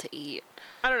wild to eat.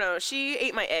 I don't know. She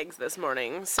ate my eggs this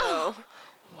morning, so.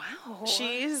 Wow.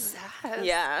 She's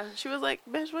yeah. She was like,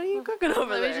 "Bitch, what are you cooking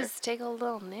over there?" Let me just take a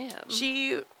little nip.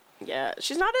 She's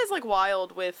not as like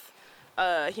wild with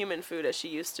human food as she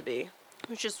used to be.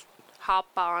 Just hop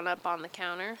on up on the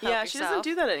counter. Yeah, she doesn't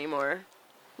do that anymore.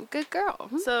 Good girl.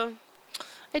 So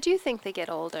I do think they get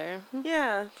older.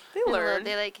 Yeah, they learn.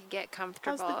 They like get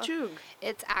comfortable. How's the jug?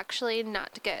 It's actually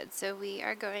not good, so we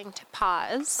are going to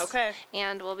pause. Okay.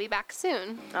 And we'll be back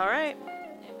soon. All right.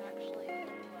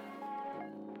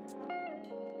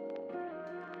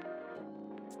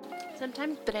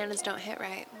 Sometimes bananas don't hit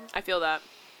right. I feel that.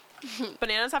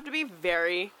 Bananas have to be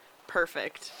very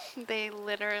perfect. They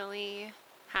literally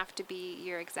have to be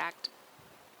your exact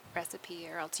recipe,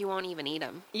 or else you won't even eat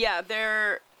them. Yeah,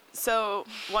 so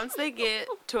once they get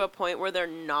to a point where they're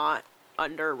not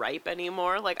underripe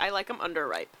anymore, like I like them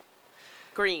underripe.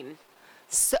 Green.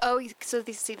 So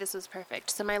this was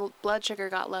perfect. So my blood sugar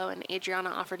got low, and Adriana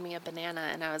offered me a banana,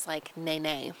 and I was like,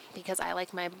 nay, because I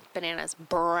like my bananas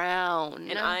brown.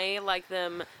 And I like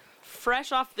them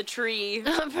fresh off the tree.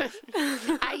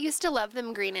 I used to love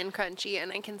them green and crunchy,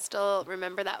 and I can still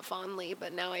remember that fondly,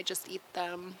 but now I just eat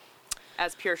them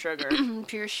as pure sugar.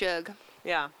 Pure sugar.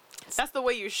 Yeah. That's the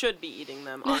way you should be eating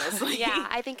them, honestly. Yeah,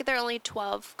 I think there are only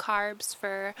 12 carbs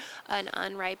for an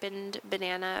unripened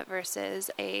banana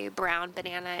versus a brown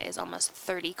banana is almost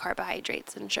 30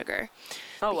 carbohydrates and sugar.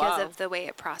 Oh, because wow. of the way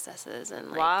it processes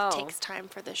and takes time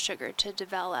for the sugar to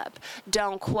develop.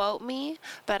 Don't quote me,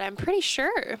 but I'm pretty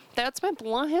sure that's my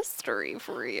blunt history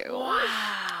for you.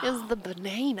 Wow. Is the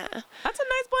banana. That's a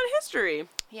nice blunt history.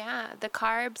 Yeah, the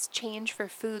carbs change for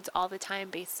foods all the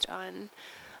time based on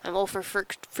for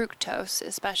fructose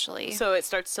especially. So it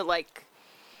starts to like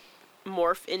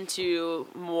morph into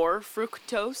more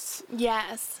fructose.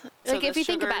 Yes. So like if you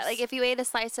think about it, like if you ate a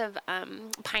slice of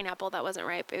pineapple that wasn't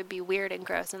ripe, it would be weird and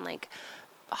gross and like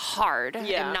hard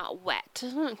and not wet.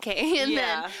 Okay. And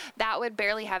then that would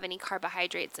barely have any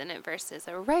carbohydrates in it versus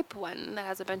a ripe one that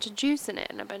has a bunch of juice in it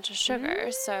and a bunch of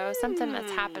sugar. So something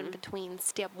that's happened between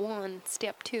step 1,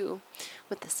 step 2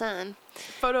 with the sun.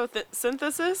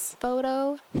 Photosynthesis?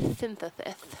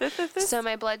 Photosynthesis. So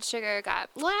my blood sugar I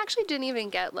actually didn't even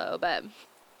get low, but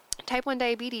type 1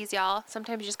 diabetes, y'all.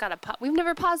 Sometimes you just gotta pause. We've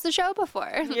never paused the show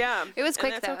before. Yeah. It was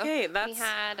quick, and that's though.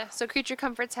 Okay. So Creature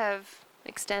Comforts have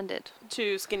extended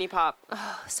to Skinny Pop.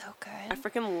 Oh, so good. I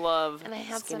freaking love and I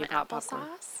have Skinny some Pop popcorn.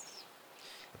 applesauce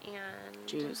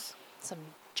and some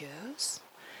juice,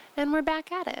 and we're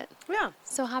back at it. Yeah.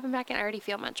 So hopping back in, I already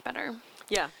feel much better.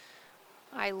 Yeah.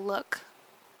 I look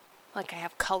like I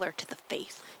have color to the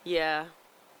face. Yeah.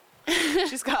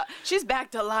 She's back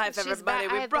to life, everybody.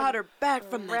 We brought her back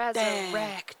from the dead.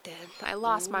 Resurrected. I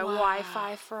lost my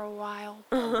Wi-Fi for a while,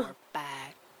 but we're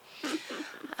back.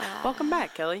 Welcome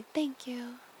back, Kelly. Thank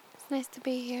you. It's nice to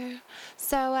be here.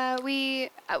 So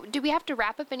do we have to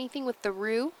wrap up anything with the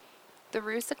Rue? The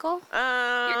Rue-sicle?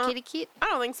 Your kitty Keat? I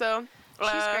don't think so.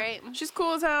 She's great. She's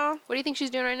cool as hell. What do you think she's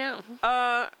doing right now?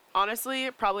 Honestly,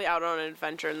 probably out on an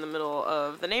adventure in the middle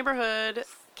of the neighborhood,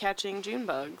 catching June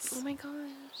bugs. Oh my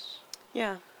gosh.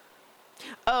 Yeah.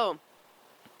 Oh,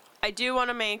 I do want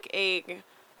to make a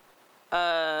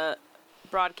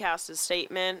broadcast a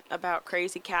statement about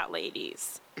crazy cat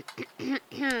ladies.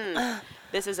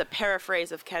 This is a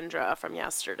paraphrase of Kendra from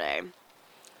yesterday.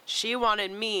 She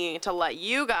wanted me to let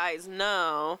you guys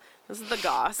know, this is the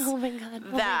goss,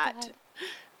 that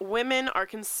women are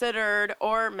considered,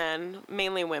 or men,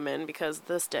 mainly women because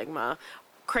the stigma,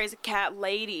 crazy cat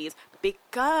ladies,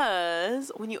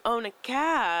 because when you own a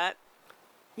cat,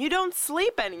 you don't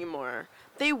sleep anymore.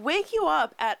 They wake you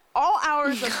up at all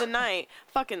hours of the night,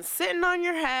 fucking sitting on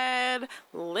your head,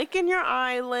 licking your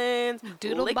eyelids,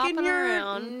 licking your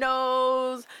around.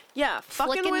 nose. Yeah,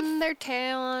 flicking their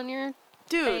tail on your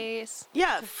Dude, face.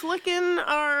 Yeah, flicking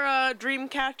our dream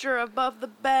catcher above the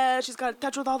bed. She's got to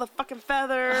touch with all the fucking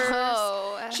feathers.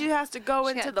 Oh. She has to go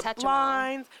She into gotta the touch 'em all.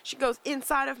 blinds. She goes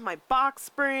inside of my box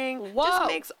spring. Whoa. Just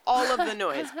makes all of the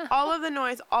noise. All of the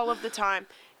noise, all of the time.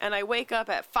 And I wake up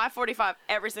at 5:45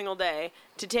 every single day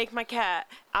to take my cat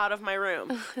out of my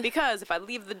room. Because if I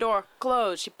leave the door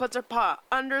closed, she puts her paw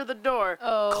under the door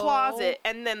closet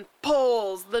and then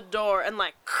pulls the door and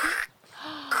like...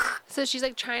 So she's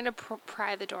like trying to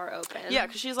pry the door open. Yeah,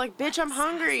 because she's like, bitch, I'm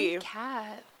hungry. Sassy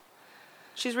cat.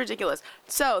 She's ridiculous.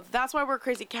 So that's why we're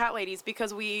crazy cat ladies,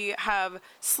 because we have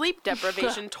sleep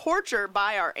deprivation, torture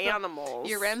by our animals.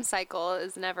 Your REM cycle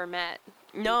is never met.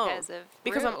 No,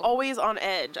 because I'm always on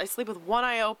edge. I sleep with one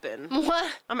eye open.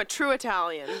 What? I'm a true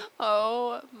Italian.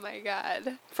 Oh my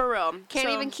god. For real. Can't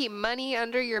even keep money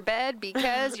under your bed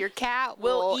because your cat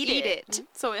will eat it.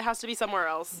 So it has to be somewhere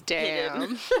else.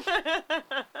 Damn.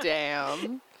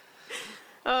 Damn.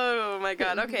 Oh my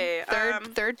god. Okay.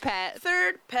 Third pet.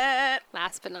 Third pet.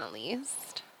 Last but not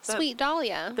least. Sweet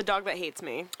Dahlia. The dog that hates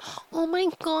me. Oh my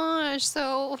gosh.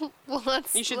 So, well,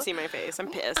 let's... You should see my face. I'm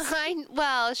pissed.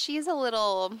 Well, she's a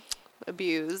little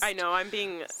abused. I know. I'm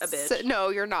being a bitch. So, no,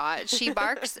 you're not. She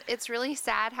barks. It's really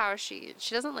sad how she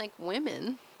doesn't like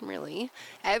women, really.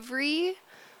 Every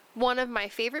one of my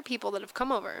favorite people that have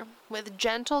come over with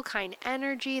gentle, kind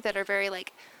energy that are very,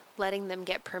 like, letting them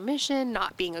get permission,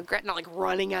 not being aggressive, not like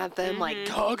running at them, like,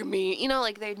 dog me, you know,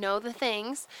 like they know the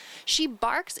things. She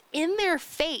barks in their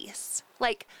face.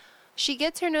 Like, she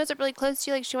gets her nose up really close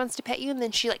to you, like she wants to pet you, and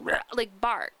then she like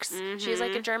barks. She's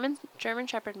like a German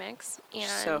Shepherd mix. And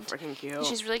so freaking cute.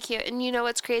 She's really cute. And you know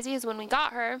what's crazy is when we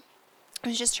got her, it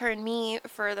was just her and me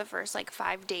for the first like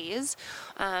 5 days,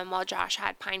 while Josh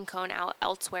had Pinecone out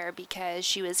elsewhere because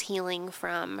she was healing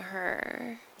from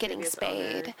her getting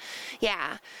spayed.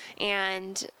 Yeah,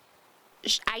 and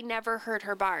I never heard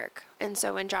her bark. And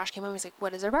so when Josh came home, he's like,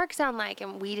 what does her bark sound like?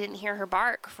 And we didn't hear her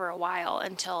bark for a while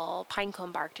until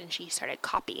Pinecone barked and she started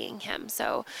copying him.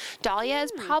 So Dahlia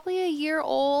is probably a year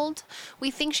old.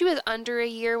 We think she was under a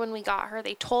year when we got her.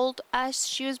 They told us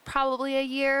she was probably a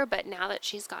year, but now that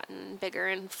she's gotten bigger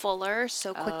and fuller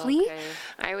so quickly,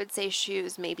 I would say she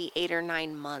was maybe 8 or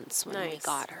 9 months when we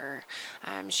got her.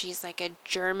 She's like a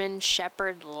German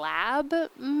Shepherd Lab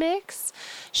mix.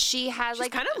 She's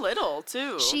kind of little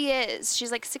too. She is.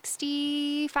 She's like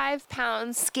 65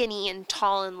 pounds, skinny and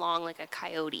tall and long like a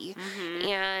coyote.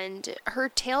 And her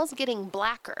tail's getting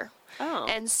blacker. Oh.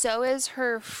 And so is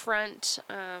her front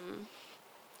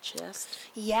chest.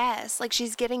 Yes, like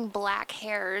she's getting black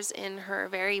hairs in her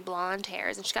very blonde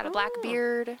hairs, and she's got a black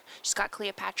beard. She's got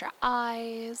Cleopatra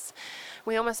eyes.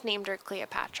 We almost named her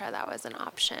Cleopatra. That was an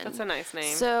option. That's a nice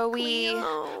name. So we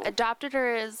adopted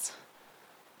her as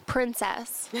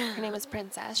Princess. Her name is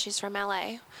Princess. She's from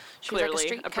LA. She was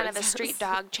like kind of a street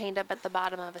dog chained up at the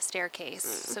bottom of a staircase.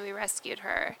 So we rescued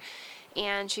her.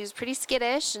 And she was pretty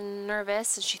skittish and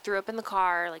nervous, and she threw up in the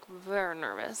car, like very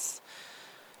nervous.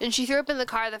 And she threw up in the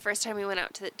car the first time we went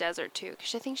out to the desert too,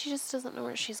 because I think she just doesn't know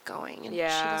where she's going, and she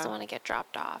doesn't want to get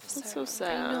dropped off. That's so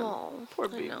sad. I know. Poor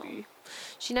baby. Know.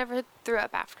 She never threw up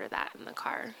after that in the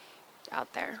car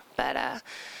out there. But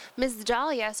Ms.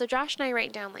 Dahlia, so Josh and I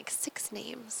write down like 6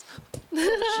 names.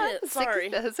 Oh, shit, sorry.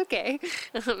 That's okay.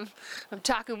 I'm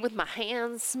talking with my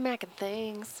hands, smacking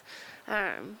things.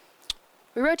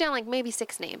 We wrote down like maybe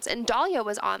 6 names, and Dahlia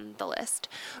was on the list.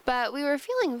 But we were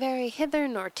feeling very hither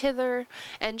nor thither,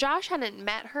 and Josh hadn't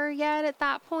met her yet at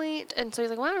that point, and so he's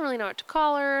like, well, I don't really know what to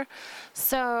call her.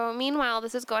 So meanwhile,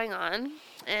 this is going on,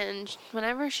 and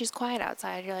whenever she's quiet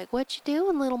outside, you're like, what you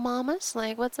doing, little mamas?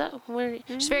 Like, what's up?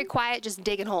 She's very quiet, just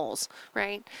digging holes,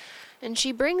 right? And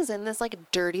she brings in this like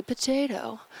dirty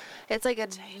potato. It's like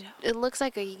it looks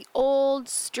like a old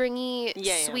stringy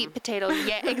sweet potato.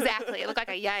 Yeah, exactly. It looked like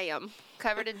a yam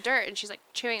covered in dirt, and she's like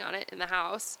chewing on it in the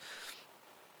house.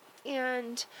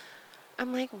 And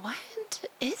I'm like, what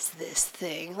is this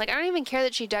thing? Like, I don't even care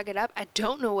that she dug it up. I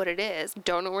don't know what it is.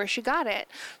 Don't know where she got it.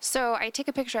 So I take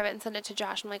a picture of it and send it to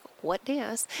Josh. I'm like, what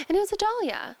is? And it was a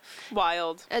dahlia.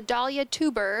 Wild. A dahlia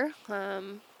tuber.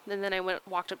 And then I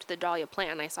walked up to the dahlia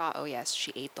plant, and I saw, oh yes,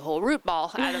 she ate the whole root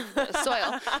ball out of the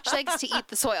soil. She likes to eat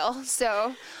the soil,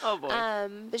 so. Oh boy.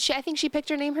 But I think she picked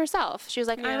her name herself. She was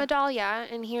like, I'm a dahlia,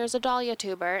 and here's a dahlia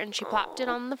tuber, and she plopped it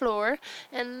on the floor,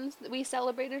 and we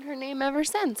celebrated her name ever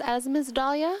since as Miss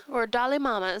Dahlia, or Dolly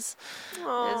Mamas,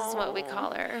 is what we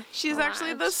call her. She's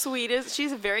actually the sweetest.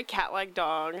 She's a very cat-like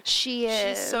dog. She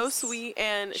is. She's so sweet,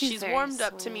 and she's warmed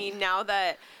up to me now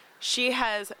that she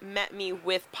has met me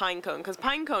with Pinecone, because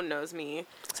Pinecone knows me.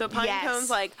 So Pinecone's Yes.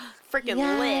 like freaking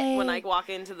lit when I walk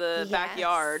into the Yes.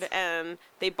 backyard, and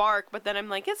they bark, but then I'm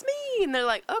like, it's me, and they're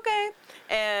like, okay.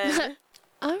 And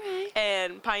All right.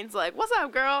 and Pine's like, what's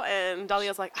up, girl? And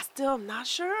Dahlia's like, I still am not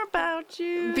sure about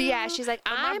you. But yeah, she's like,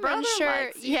 but my I'm brother unsure.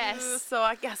 likes you, Yes. so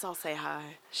I guess I'll say hi.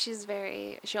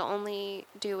 She'll only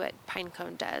do what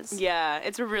Pinecone does. Yeah,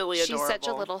 it's really adorable. She's such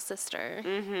a little sister.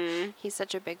 Mm-hmm. He's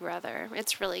such a big brother.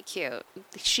 It's really cute.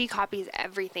 She copies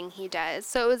everything he does.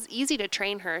 So it was easy to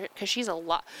train her because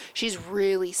she's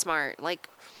really smart. Like,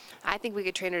 I think we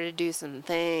could train her to do some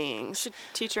things. Should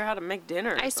teach her how to make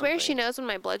dinner. I swear she knows when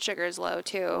my blood sugar is low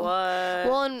too. What?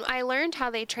 Well, and I learned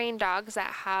how they train dogs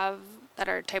that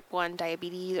are type 1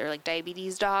 diabetes or like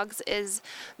diabetes dogs is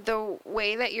the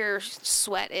way that your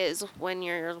sweat is when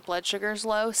your blood sugar is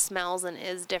low smells and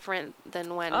is different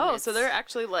than when So they're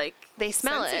actually like they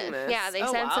smell it. sensing this. Yeah, they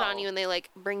Oh, sense it on wow. you and they like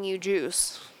bring you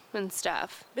juice and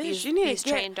stuff. Bitch, These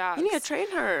trained dogs. You need to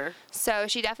train her. So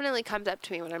she definitely comes up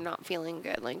to me when I'm not feeling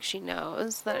good. Like she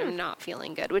knows that Hmm. I'm not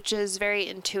feeling good, which is very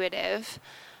intuitive.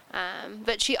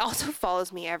 But she also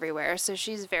follows me everywhere. So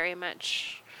she's very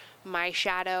much my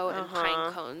shadow and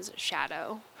Pinecone's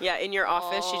shadow. Yeah, in your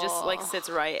office, she just like sits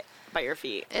right by your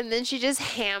feet. And then she just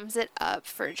hams it up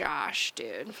for Josh,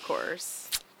 dude. Of course.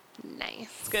 Nice.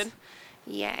 It's good.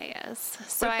 Yes.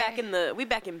 So we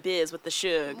back in biz with the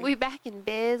shug. We back in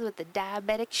biz with the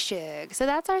diabetic shug. So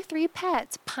that's our 3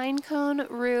 pets, Pinecone,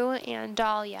 Rue, and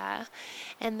Dahlia.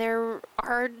 And they're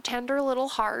our tender little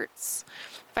hearts.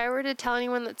 If I were to tell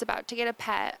anyone that's about to get a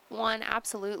pet, one,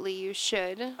 absolutely you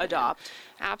should. Adopt.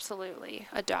 Absolutely.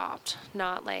 Adopt.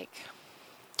 Not like,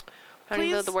 I don't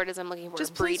even know what the word is I'm looking for.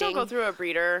 Just breeding. please don't go through a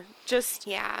breeder. Just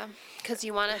Yeah, because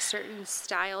you want a certain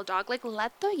style dog. Like,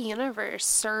 let the universe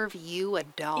serve you a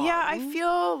dog. yeah, I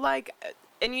feel like,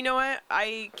 and you know what?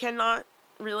 I cannot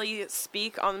really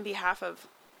speak on behalf of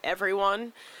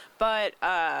everyone, but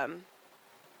I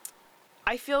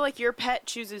feel like your pet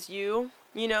chooses you.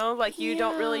 You know, like you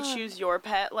don't really Yeah. choose your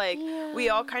pet. Like we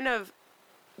all kind of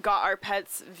got our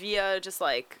pets via just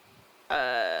like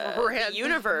the Random.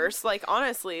 universe. Like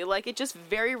honestly, like it just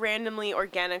very randomly,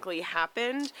 organically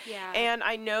happened. Yeah. And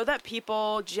I know that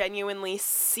people genuinely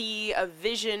see a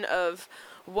vision of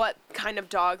what kind of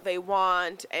dog they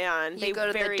want, and You they go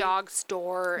to very, the dog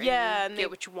store and, Yeah, and get they-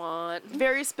 what you want.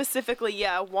 very specifically,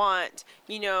 want,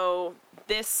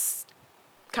 this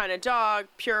kind of dog,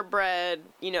 purebred,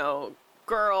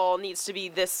 girl needs to be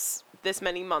this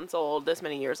many months old, this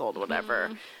many years old, whatever.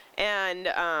 And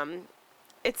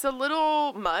it's a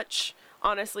little much,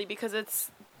 honestly, because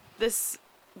this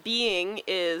being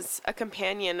is a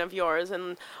companion of yours,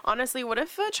 and honestly, what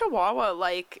if a Chihuahua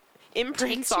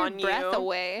imprints Takes your on breath you?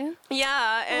 away.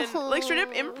 Yeah, and straight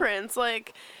up imprints,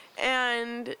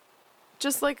 and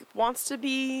just wants to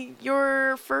be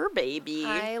your fur baby.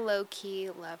 I low-key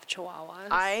love Chihuahuas.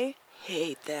 I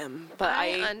hate them, but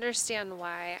I understand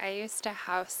why. I used to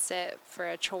house sit for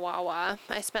a Chihuahua.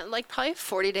 I spent probably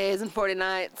 40 days and 40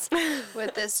 nights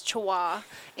with this Chihuahua,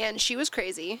 and she was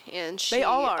crazy. And They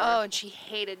all are. Oh, and she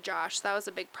hated Josh. That was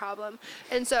a big problem.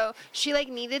 And so she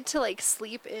needed to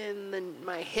sleep in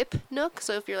my hip nook.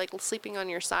 So if you're sleeping on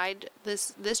your side,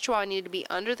 this Chihuahua needed to be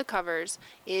under the covers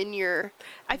in your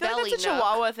I feel belly like that's a nook.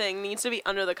 Chihuahua thing needs to be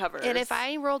under the covers. And if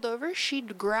I rolled over,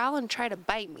 she'd growl and try to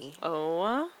bite me.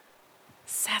 Oh,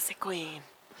 sassy queen.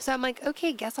 So I'm like,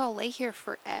 okay, guess I'll lay here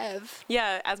forever.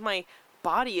 Yeah, as my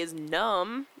body is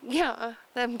numb. Yeah,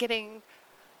 I'm getting.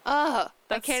 I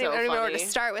That's can't so even know where to funny.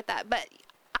 start with that. But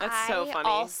That's so funny. I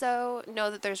also know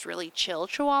that there's really chill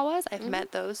Chihuahuas. I've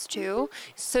met those too.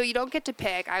 So you don't get to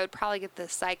pick. I would probably get the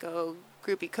psycho,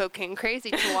 groupie, cocaine,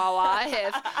 crazy Chihuahua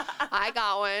if I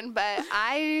got one. But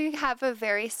I have a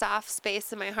very soft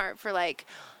space in my heart for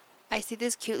I see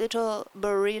this cute little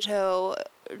burrito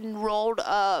rolled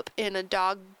up in a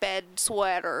dog bed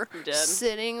sweater Dead.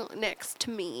 sitting next to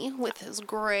me with his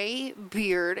gray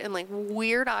beard and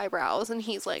weird eyebrows, and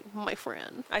he's my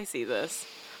friend. I see this.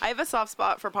 I have a soft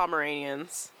spot for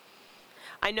Pomeranians.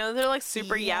 I know they're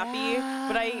super yappy,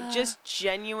 but I just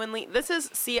genuinely,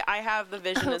 I have the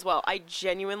vision as well. I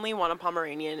genuinely want a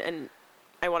Pomeranian, and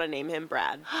I want to name him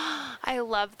Brad. I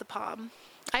love the Pom.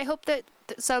 I hope that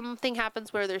something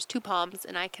happens where there's 2 Poms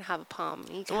and I can have a Pom.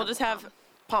 And you can We'll just a have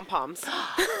Pom. pom-poms.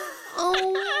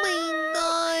 Oh my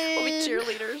god. We'll be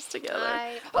cheerleaders together.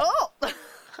 I Oh!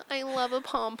 love a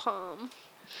pom-pom.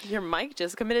 Your mic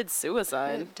just committed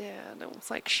suicide. It did. It was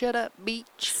like, shut up, beach.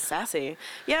 Sassy.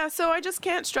 Yeah, so I just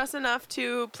can't stress enough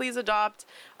to please adopt.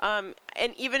 And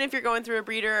even if you're going through a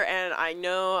breeder, and I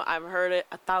know I've heard it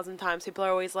 1,000 times, people are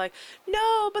always like,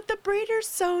 no, but the breeder's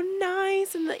so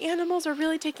nice and the animals are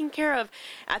really taken care of.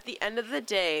 At the end of the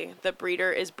day, the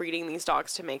breeder is breeding these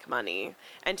dogs to make money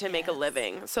and to make a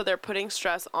living. So they're putting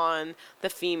stress on the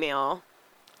female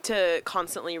to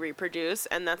constantly reproduce,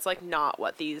 and that's like not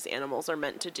what these animals are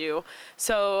meant to do.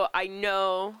 So I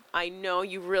know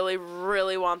you really,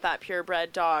 really want that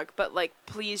purebred dog, but like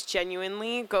please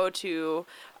genuinely go to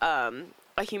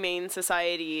a humane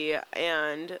society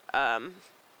and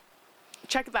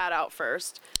check that out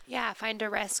first. Yeah, find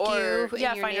a rescue Or, in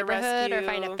yeah, your find a neighborhood, or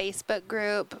rescue. find a Facebook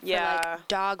group for Yeah. like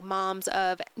dog moms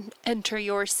of enter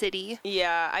your city.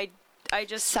 Yeah, I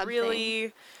just Something.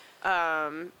 really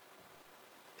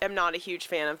am not a huge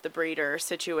fan of the breeder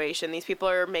situation. These people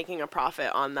are making a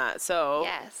profit on that. So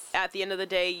Yes. at the end of the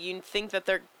day, you think that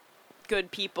they're good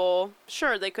people.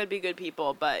 Sure, they could be good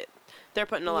people, but they're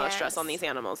putting a lot of stress Yes. on these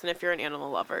animals. And if you're an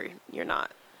animal lover, you're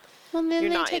not. Well, then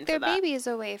You're they not take into their that. babies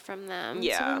away from them. So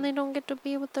Yeah. then they don't get to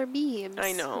be with their beebs.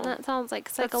 I know. And that sounds like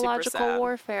super psychological sad.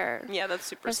 warfare. Yeah, that's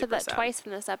super, I've said super that sad. twice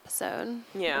in this episode.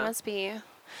 Yeah. It must be.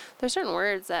 There's certain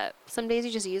words that some days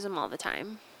you just use them all the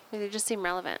time. They just seem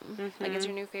relevant. Like it's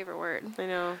your new favorite word. I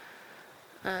know.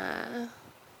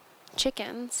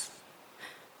 Chickens.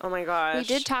 Oh my gosh. We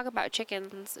did talk about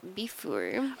chickens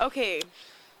before. Okay,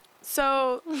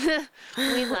 so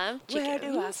We love chickens. where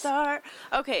do I start?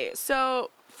 Okay,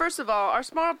 so first of all,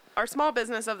 our small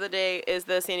business of the day is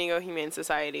the San Diego Humane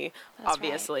Society, That's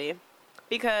obviously,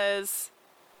 because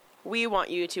we want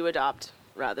you to adopt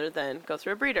rather than go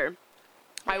through a breeder.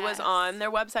 I was Yes. on their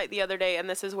website the other day, and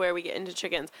this is where we get into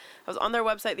chickens. I was on their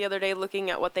website the other day looking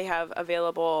at what they have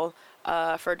available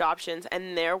for adoptions,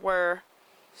 and there were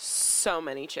so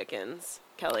many chickens,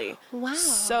 Kelly. Wow.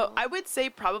 So I would say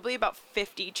probably about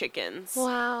 50 chickens.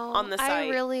 Wow. on the I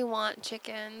site. really want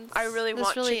chickens. I really this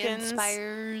want really chickens.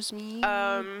 inspires me.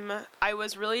 I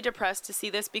was really depressed to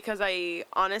see this because I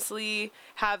honestly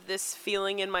have this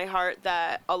feeling in my heart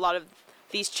that a lot of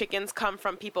these chickens come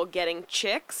from people getting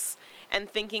chicks and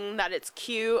thinking that it's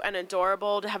cute and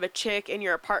adorable to have a chick in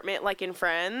your apartment like in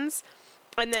Friends.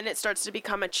 And then it starts to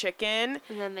become a chicken.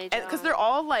 And then they Because don't. they're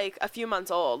all like a few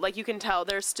months old. Like you can tell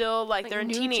they're still like they're in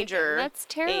new teenager chicken. That's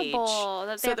terrible. age.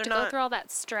 That they So have they're to not- go through all that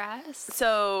stress.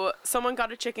 So someone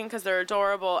got a chicken because they're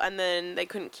adorable, and then they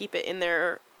couldn't keep it in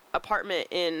their apartment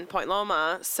in Point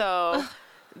Loma, so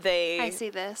they I see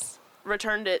this.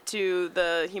 returned it to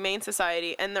the Humane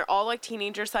Society, and they're all like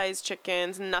teenager-sized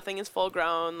chickens. Nothing is full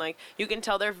grown. Like you can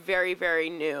tell they're very, very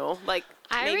new. Like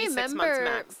maybe 6 months remember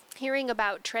max. hearing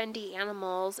about trendy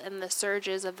animals and the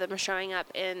surges of them showing up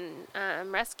in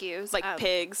rescues, Like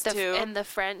pigs, too. and the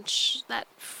French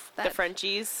The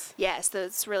Frenchies. Yes,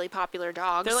 those really popular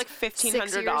dogs. They're like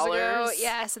 $1,500.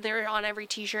 Yes, and they were on every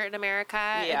T-shirt in America.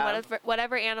 Yeah. And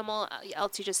whatever animal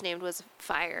else you just named was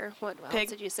fire. What Pig. else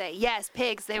did you say? Yes,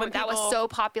 pigs. That was people- so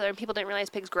popular, and people didn't realize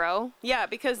pigs grow. Yeah,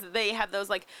 because they had those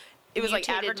like. It was like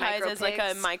Mutated advertised as like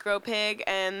a micro-pigs. micro pig,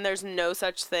 and there's no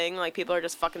such thing. Like people are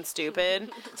just fucking stupid.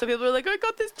 So people are like, I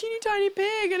got this teeny tiny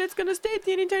pig, and it's gonna stay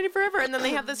teeny tiny forever. And then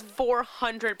they have this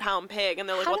 400-pound pig, and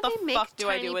they're like, How what do the they make fuck do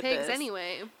I tiny do with pigs this?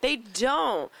 anyway? They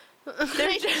don't.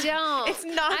 They don't. It's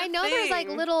not. I know there's like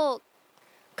thing. little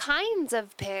kinds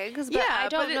of pigs, but Yeah, I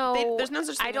don't but know. there's no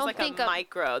such thing I as don't like think a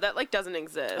micro. That like doesn't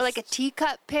exist. or like a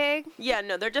teacup pig. Yeah,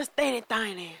 no, they're just teeny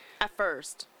tiny at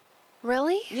first.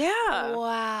 Really? Yeah.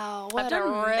 Wow. What I've done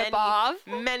a rip off.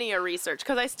 many a research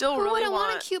because I still Who really wouldn't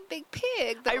want want. a cute big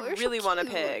pig? I They're so really want a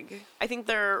cute. pig. I think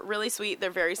they're really sweet. They're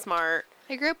very smart.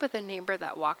 I grew up with a neighbor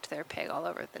that walked their pig all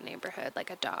over the neighborhood like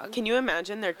a dog. Can you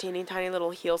imagine their teeny tiny little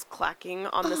heels clacking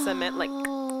on the cement? Like,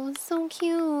 Oh, so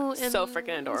cute. So and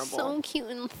freaking adorable. So cute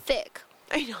and thick.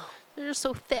 I know. They're just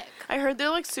so thick. I heard they're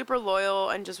like super loyal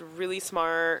and just really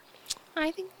smart.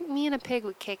 I think me and a pig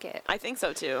would kick it. I think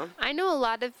so too. I know a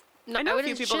lot of. No, I know a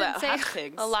wouldn't- few people that shouldn't have say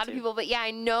pigs, A lot too. of people, but yeah, I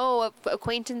know of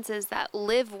acquaintances that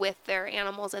live with their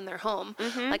animals in their home.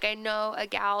 Mm-hmm. Like I know a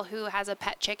gal who has a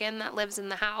pet chicken that lives in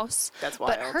the house. That's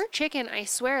But wild. her chicken, I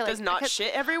swear, like Does not because-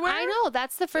 shit everywhere? I know.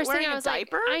 That's the first thing wearing I a was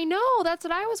diaper? like. I know. That's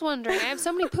what I was wondering. I have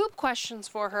so many poop questions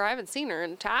for her. I haven't seen her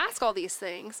and to ask all these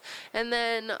things. And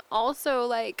then also,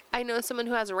 like, I know someone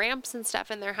who has ramps and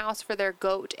stuff in their house for their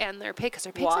goat and their pig because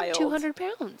their pig's like Wild. 200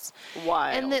 pounds.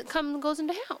 Wild. And it goes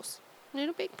into house.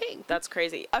 Little big pig. That's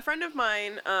crazy. A friend of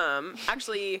mine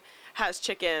actually has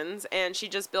chickens, and she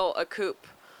just built a coop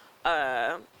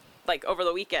like over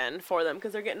the weekend for them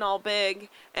because they're getting all big,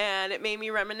 and it made me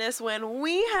reminisce when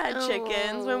we had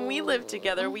chickens. When we lived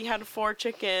together, we had 4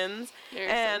 chickens. They're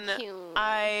and so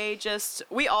cute.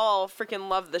 we all freaking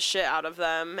loved the shit out of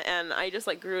them, and I just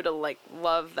like grew to like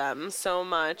love them so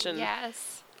much. And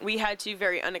Yes. we had to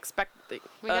very unexpectedly,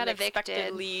 got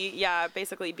evicted.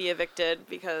 basically be evicted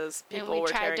because people were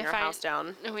tearing our house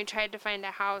down. And we tried to find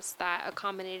a house that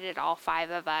accommodated all 5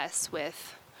 of us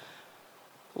with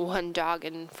 1 dog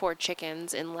and 4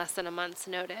 chickens in less than a month's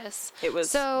notice. It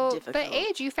was difficult. difficult. But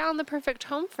Age, you found the perfect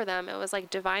home for them. It was like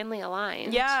divinely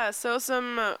aligned. Yeah, so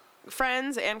some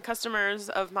friends and customers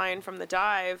of mine from the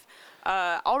dive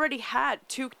already had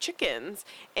 2 chickens,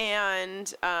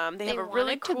 and they have a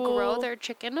really cool... to grow their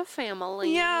chicken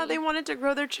family. Yeah, they wanted to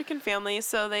grow their chicken family,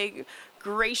 so they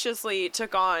graciously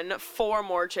took on 4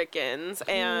 more chickens,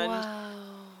 and Wow.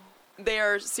 they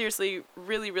are seriously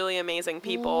really, really amazing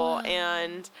people. Wow.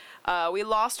 And we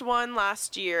lost one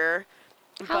last year.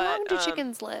 How long do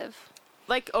chickens live?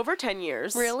 Like over 10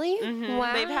 years. Really? Mm-hmm.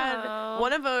 Wow. They've had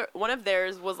one of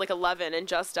theirs was like 11 and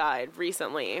just died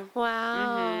recently.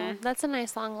 Wow. That's a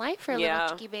nice long life for a little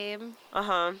chickie babe.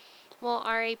 Uh-huh. Well,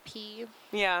 R.A.P.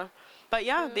 Yeah. But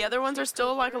yeah, the other ones are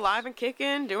still like alive and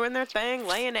kicking, doing their thing,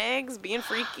 laying eggs, being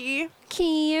freaky.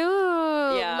 Cute.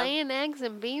 Yeah. Laying eggs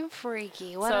and being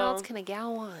freaky. What So, else can a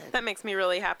gal want? That makes me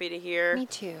really happy to hear. Me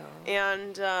too.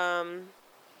 And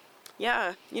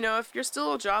yeah, you know, if you're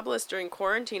still jobless during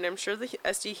quarantine, I'm sure the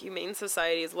SD Humane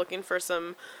Society is looking for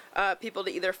some people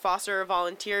to either foster or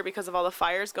volunteer because of all the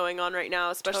fires going on right now,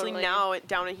 especially Totally. now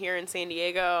down in here in San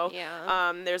Diego.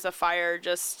 Yeah. There's a fire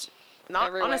just not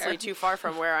Everywhere. honestly too far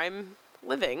from where I'm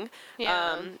living.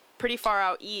 Yeah. Pretty far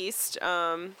out east.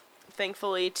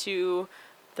 Thankfully to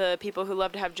the people who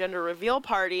love to have gender reveal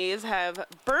parties have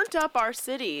burnt up our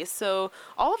city. So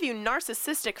all of you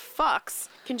narcissistic fucks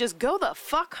can just go the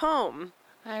fuck home.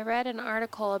 I read an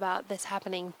article about this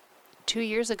happening 2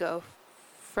 years ago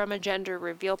from a gender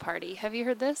reveal party. Have you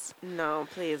heard this? No,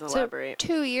 please elaborate. So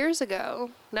 2 years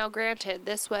ago, now granted,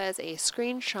 this was a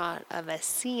screenshot of a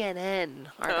CNN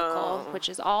article, which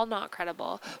is all not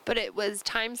credible, but it was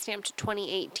timestamped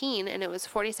 2018, and it was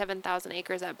 47,000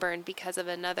 acres that burned because of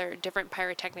another different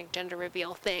pyrotechnic gender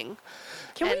reveal thing.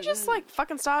 Can we just like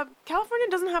fucking stop? California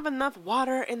doesn't have enough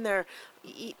water in their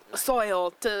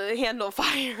soil to handle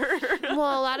fire.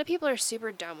 Well, a lot of people are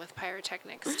super dumb with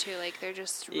pyrotechnics too. Like, they're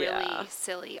just really Yeah.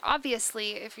 silly.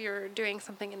 Obviously, if you're doing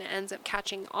something and it ends up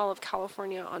catching all of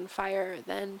California on fire,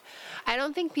 then I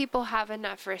don't think people have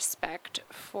enough respect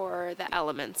for the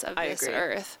elements of I this agree.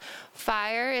 earth.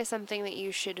 Fire is something that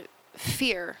you should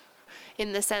fear,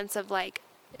 in the sense of like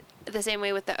the same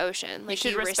way with the ocean. Like,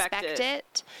 should respect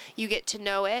it. you get to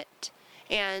know it.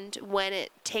 And when it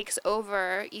takes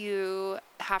over, you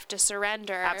have to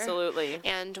surrender. Absolutely.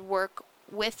 And work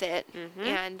with it.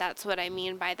 And that's what I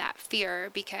mean by that fear,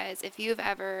 because if you've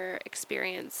ever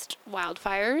experienced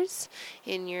wildfires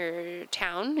in your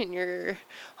town, in your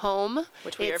home,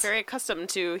 Which we are very accustomed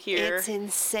to here. it's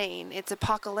insane. It's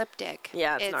apocalyptic.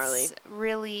 Yeah, it's gnarly.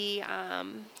 Really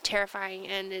terrifying,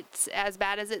 and it's as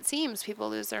bad as it seems. People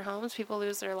lose their homes, people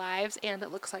lose their lives, and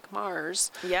it looks like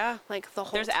Mars. Yeah. Like the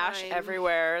whole There's time. ash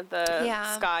everywhere. The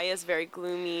Yeah. sky is very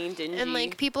gloomy, dingy. And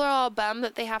like people are all bummed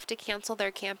that they have to cancel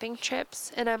their camping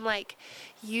trips. And I'm like,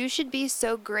 you should be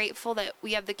so grateful that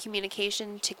we have the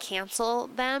communication to cancel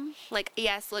them. Like,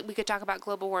 yes, like we could talk about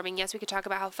global warming. Yes, we could talk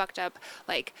about how fucked up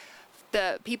like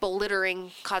the people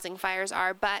littering causing fires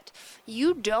are, but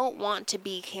you don't want to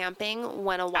be camping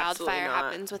when a Absolutely wildfire not.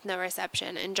 happens with no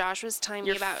reception. And Josh was telling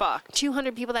You're me about fucked.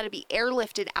 200 people that would be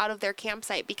airlifted out of their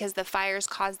campsite because the fires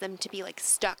caused them to be like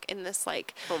stuck in this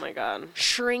like Oh my god.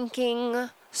 shrinking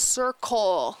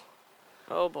circle.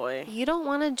 Oh boy. You don't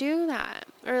want to do that.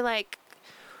 Or like,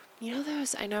 you know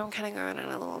those, I know I'm kind of going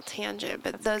on a little tangent,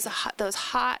 but those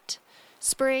hot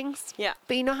springs. Yeah.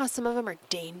 But you know how some of them are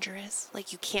dangerous?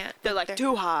 Like you can't. They're like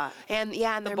too hot. And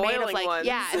yeah, and they're made of boiling like, ones.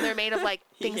 yeah, and they're made of like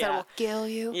things that Yeah. will kill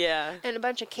you. Yeah. And a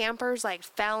bunch of campers like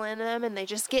fell in them and they're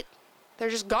just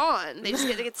gone. They just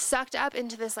get sucked up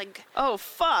into this like Oh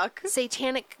fuck.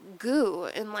 satanic goo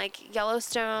in like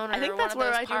Yellowstone or I think one that's of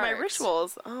where those I do my parks.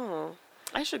 rituals. Oh.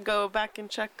 I should go back and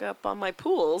check up on my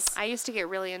pools. I used to get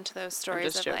really into those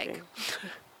stories just of joking. like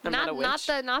I'm not a witch.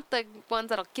 not the ones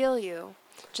that'll kill you,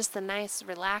 just the nice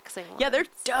relaxing ones. Yeah, they're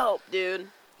dope, dude.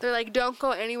 They're like, don't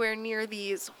go anywhere near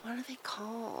these. What are they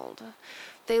called?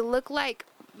 They look like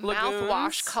Lagoons?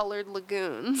 mouthwash colored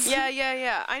lagoons.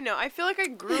 Yeah. I know. I feel like I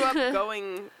grew up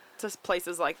going to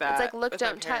places like that. It's like look, with my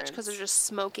don't touch, because they're parents. just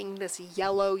smoking this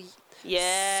yellow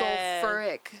Yeah.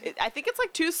 sulfuric. I think it's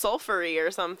like too sulfury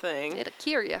or something. It'll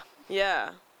cure you.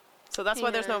 Yeah. So that's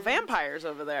why there's no And- vampires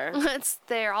over there.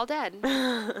 They're all dead.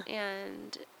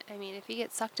 And, I mean, if you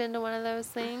get sucked into one of those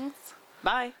things,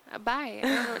 Bye. bye. I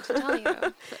don't know what to tell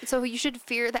you. So you should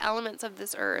fear the elements of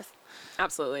this earth.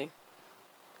 Absolutely.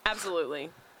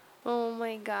 Absolutely. Oh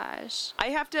my gosh.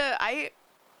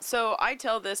 So I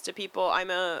tell this to people. I'm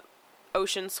a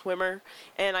ocean swimmer,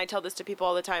 and I tell this to people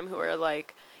all the time who are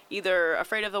like either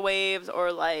afraid of the waves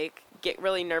or like get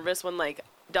really nervous when like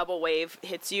double wave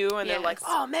hits you, and they're like, Yes.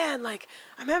 oh man, like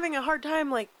I'm having a hard time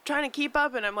like trying to keep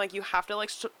up, and I'm like, you have to like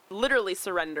literally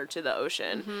surrender to the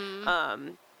ocean.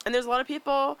 And there's a lot of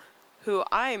people who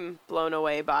I'm blown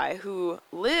away by who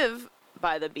live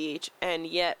by the beach and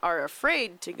yet are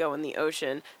afraid to go in the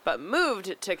ocean, but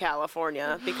moved to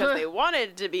California because they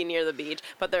wanted to be near the beach,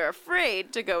 but they're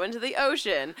afraid to go into the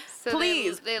ocean. So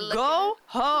Please they look go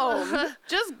home.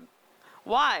 Just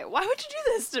why? Why would you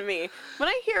do this to me? When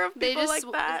I hear of They people just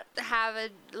like that, have a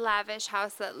lavish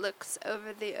house that looks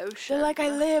over the ocean. they're like, I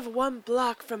live 1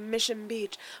 block from Mission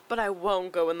Beach, but I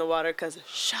won't go in the water because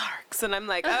sharks. And I'm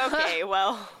like, okay,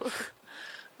 well,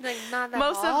 Like, not that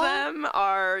most all? of them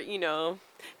are, you know,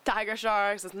 tiger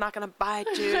sharks. It's not going to bite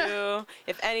you.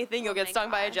 If anything, you'll Oh get my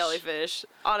stung by a gosh. jellyfish.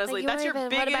 Honestly, Like, you that's won't your even,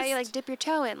 biggest... What about you, like, dip your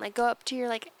toe in? Like, go up to your,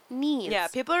 like, knees. Yeah,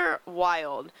 people are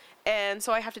wild. And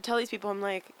so I have to tell these people, I'm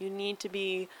like, you need to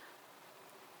be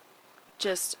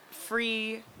just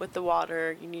free with the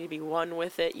water. You need to be one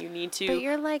with it. You need to... But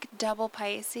you're, like, double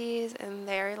Pisces, and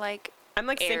they're, like... I'm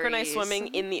like synchronized Aries.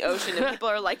 swimming in the ocean, and people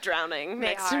are like drowning They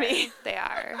next are. to me. They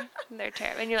are. They're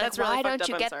terrible. And you're That's like, really why fucked don't up,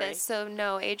 you I'm get sorry. this? So,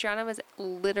 no, Adriana was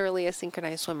literally a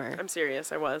synchronized swimmer. I'm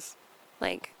serious, I was.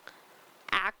 Like,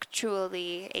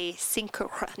 actually a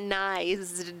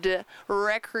synchronized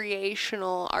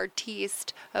recreational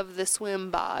artiste of the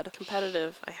swim bod.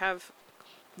 Competitive. I have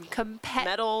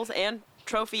medals and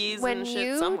trophies When and shit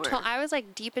you somewhere. I was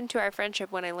like deep into our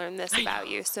friendship when I learned this about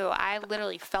you, so I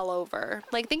literally fell over.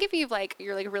 Like, think if you're like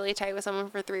really tight with someone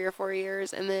for 3 or 4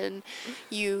 years, and then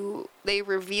they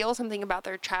reveal something about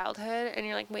their childhood, and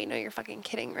you're like, wait, no, you're fucking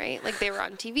kidding, right? Like, they were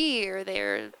on TV, or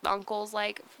their uncle's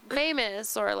like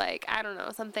famous, or like, I don't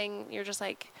know, something. You're just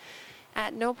like,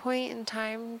 at no point in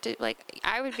time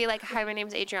I would be like, hi, my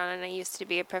name's Adriana, and I used to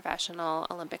be a professional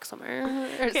Olympic swimmer.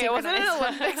 Okay, I wasn't an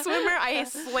Olympic swimmer. I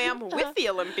swam with the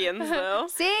Olympians, though.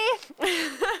 See?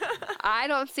 I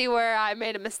don't see where I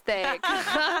made a mistake.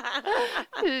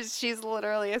 She's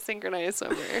literally a synchronized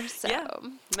swimmer. So Yeah.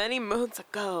 Many moons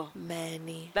ago.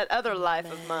 many. That other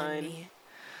life of mine. Many.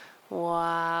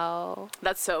 Wow.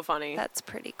 That's so funny. That's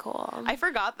pretty cool. I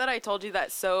forgot that I told you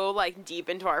that so like deep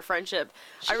into our friendship.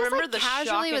 She I just, remember like, the shock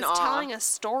casually and was awe. telling a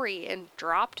story and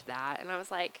dropped that, and I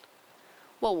was like,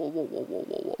 whoa, whoa, whoa, whoa, whoa,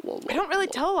 whoa, whoa, whoa. I don't really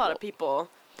whoa, tell a lot whoa. of people.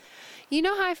 You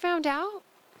know how I found out?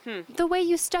 The way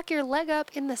you stuck your leg up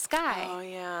in the sky. Oh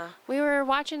yeah. We were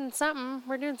watching something.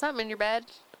 We're doing something in your bed.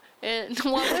 And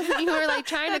what was it? You were like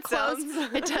trying to That close.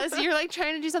 sounds- It does. You're like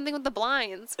trying to do something with the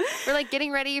blinds. We're like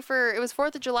getting ready for. It was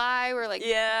 4th of July. We're like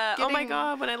Yeah. Oh my getting-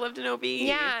 god, when I lived in OB.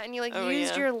 Yeah, and you like Oh,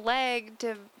 used yeah. your leg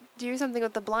to do something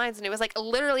with the blinds, and it was like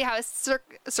literally how a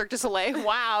Cirque du Soleil.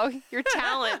 Wow, your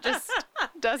talent just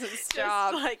doesn't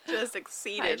stop. Just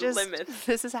exceeded limits.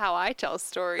 This is how I tell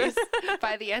stories.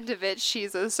 By the end of it,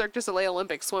 she's a Cirque du Soleil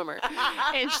Olympic swimmer,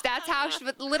 and that's how she.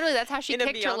 But literally, that's how she In a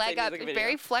kicked her Beyonce leg up. music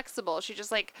Very video. flexible. She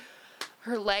just like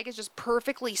her leg is just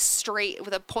perfectly straight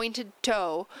with a pointed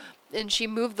toe, and she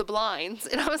moved the blinds,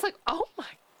 and I was like, oh my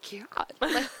god.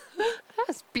 Like, that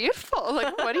was beautiful.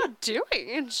 Like, what are you doing?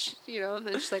 And she, and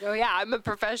then she's like, oh yeah, I'm a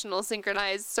professional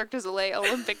synchronized Cirque du Soleil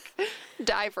Olympic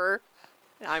diver.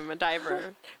 I'm a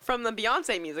diver from the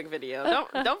Beyonce music video.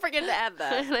 Don't forget to add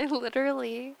that. And I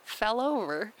literally fell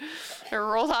over and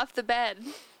rolled off the bed.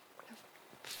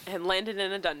 And landed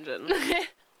in a dungeon.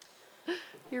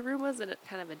 Your room wasn't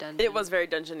kind of a dungeon. It was very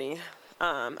dungeony.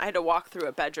 I had to walk through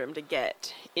a bedroom to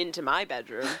get into my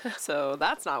bedroom, so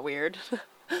that's not weird.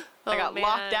 I got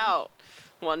locked out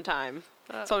one time,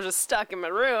 so I was just stuck in my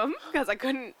room because I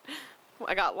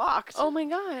got locked. Oh my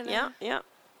god. Yeah.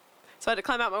 So I had to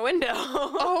climb out my window.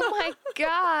 Oh my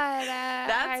god.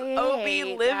 That's I OB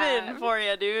hate living that. for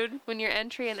you, dude. When your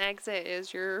entry and exit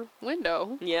is your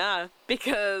window. Yeah,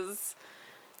 because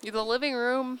The living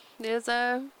room is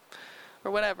or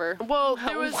whatever. well,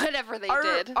 there was whatever they our,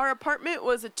 did. Our apartment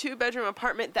was a 2-bedroom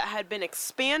apartment that had been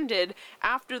expanded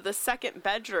after the second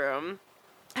bedroom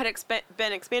had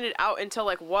been expanded out into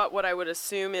like what I would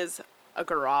assume is a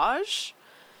garage.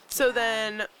 So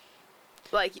then,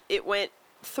 like, it went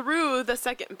through the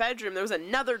second bedroom, there was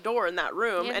another door in that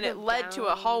room, You had and to it go led to a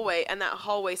down. hallway, and that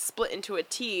hallway split into a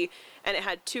T, and it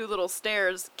had 2 little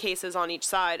stairs cases on each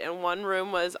side, and one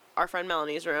room was our friend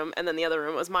Melanie's room, and then the other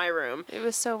room was my room. It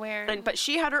was so weird. But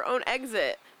she had her own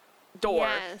exit door,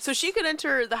 Yes. so she could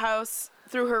enter the house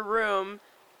through her room,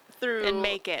 through And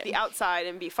make it. the outside,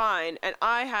 and be fine. And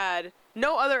I had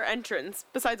no other entrance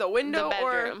besides a window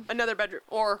or bedroom. another bedroom.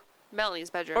 Or Melanie's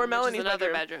bedroom. Or which is Melanie's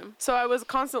another bedroom. So I was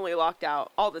constantly locked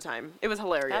out all the time. It was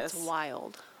hilarious. That's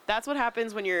wild. That's what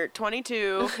happens when you're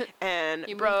 22 and You move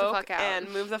the broke fuck out. and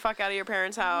move the fuck out of your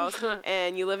parents' house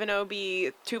and you live in OB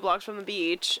 2 blocks from the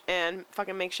beach and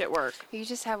fucking make shit work. You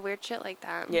just have weird shit like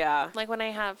that. Yeah. Like when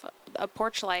I have a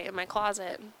porch light in my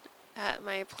closet at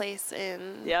my place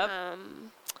in Yep.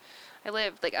 I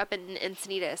live like up in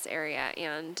Encinitas area,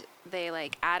 and they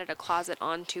like added a closet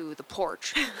onto the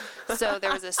porch. So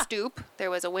there was a stoop, there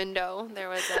was a window, there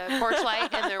was a porch light,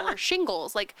 and there were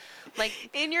shingles like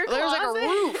In your there was closet?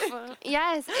 like a roof.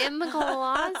 Yes, in the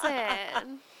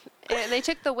closet. And they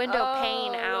took the window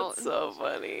pane out. That's so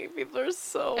funny. People are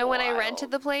so And when I wild.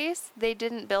 rented the place, they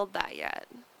didn't build that yet.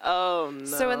 Oh, no.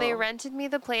 So when they rented me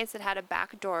the place, it had a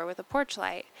back door with a porch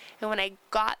light. And when I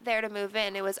got there to move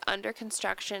in, it was under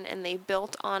construction, and they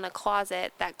built on a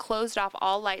closet that closed off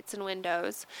all lights and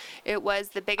windows. It was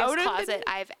the biggest would've closet been-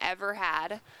 I've ever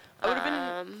had. I would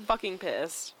have been fucking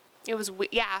pissed. It was,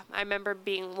 yeah, I remember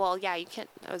being, well, yeah, you can't,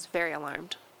 I was very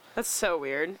alarmed. That's so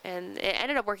weird. And it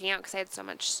ended up working out because I had so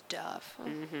much stuff.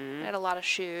 I had a lot of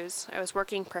shoes. I was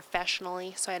working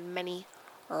professionally, so I had many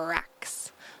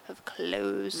racks of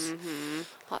clothes,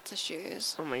 lots of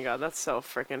shoes. Oh my god, that's so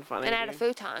freaking funny. And I had a dude.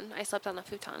 futon. I slept on a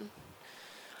futon.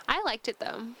 I liked it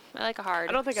though. I like a hard.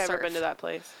 I don't think I've ever been to that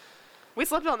place. We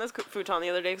slept on this futon the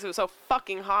other day because it was so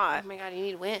fucking hot. Oh my god, you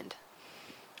need wind.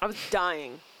 I was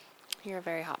dying. You're a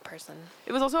very hot person.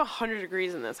 It was also 100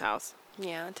 degrees in this house.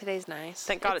 Yeah, today's nice.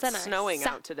 Thank God it's a nice snowing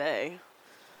sa- out today.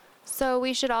 So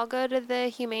we should all go to the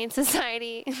Humane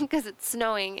Society because it's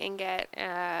snowing and get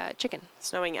chicken.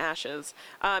 Snowing ashes.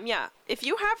 Yeah, if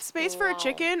you have space for a Wow.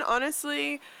 chicken,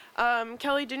 honestly,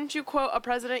 Kelly, didn't you quote a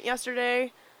president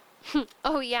yesterday?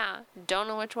 Oh yeah, don't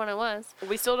know which one it was.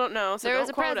 We still don't know, so There don't was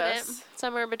a quote president us.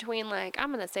 somewhere between like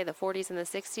I'm gonna say the 40s and the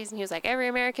 60s, and he was like, every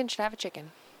American should have a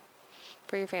chicken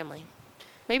for your family.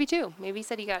 Maybe 2. Maybe he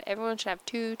said everyone should have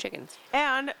 2 chickens.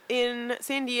 And in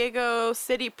San Diego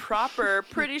City proper,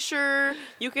 pretty sure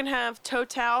you can have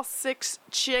total 6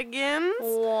 chickens.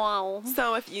 Wow.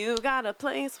 So if you got a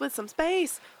place with some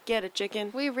space, get a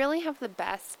chicken. We really have the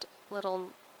best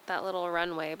that little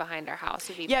runway behind our house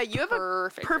would be Yeah, you have a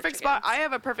perfect perfect for spot. chickens. I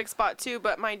have a perfect spot too,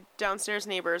 but my downstairs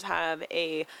neighbors have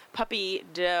a puppy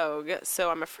dog,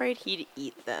 so I'm afraid he'd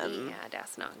eat them. Yeah,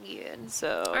 that's not good.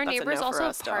 So Our that's a neighbors no for also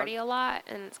us, dog. party a lot,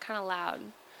 and it's kind of loud.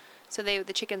 So the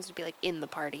chickens would be like in the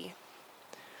party.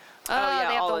 Oh, yeah,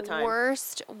 they have all the the time.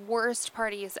 worst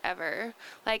parties ever.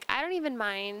 Like I don't even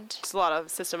mind. Just a lot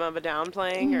of System of a Down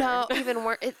playing. No, even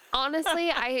worse. Honestly,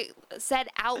 I said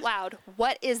out loud,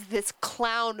 "What is this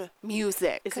clown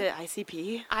music?" Is it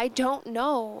ICP? I don't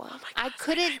know. I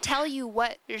couldn't tell you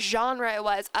what genre it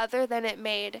was other than it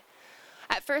made.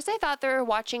 At first, I thought they were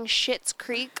watching Schitt's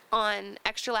Creek on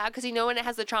extra loud because you know when it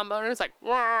has the trombone and it's like,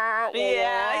 and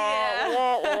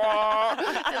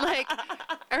like,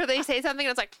 or they say something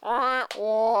and it's like,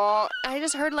 I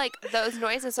just heard like those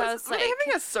noises, so I was Were like, they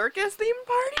having a circus theme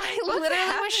party? I What's literally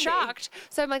happening? was shocked.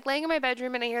 So I'm like laying in my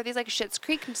bedroom and I hear these like Schitt's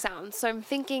Creek sounds. So I'm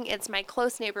thinking it's my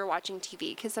close neighbor watching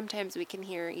TV because sometimes we can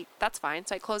hear. That's fine.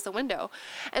 So I close the window,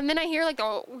 and then I hear like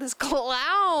this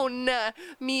clown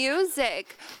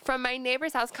music from my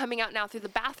neighbor's house coming out now through the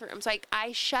bathroom. So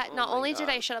I shut. Not my only did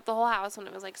I God. shut up the whole house when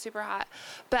it was like super hot,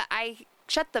 but I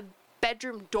shut the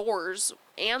bedroom doors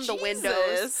and the windows.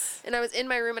 Jesus. And I was in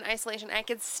my room in isolation. I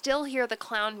could still hear the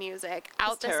clown music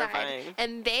out the That's side. terrifying.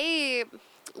 And they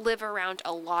live around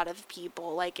a lot of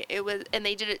people. Like it was, and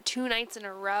they did it 2 nights in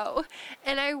a row.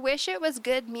 And I wish it was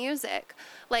good music.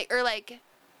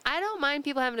 I don't mind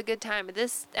people having a good time. At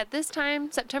this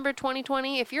time, September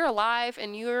 2020, if you're alive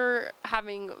and you're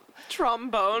having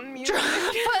Trombone music.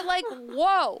 but like,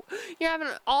 whoa, you're having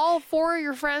all 4 of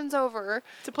your friends over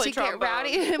To play get trombone.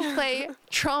 rowdy and play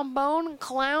trombone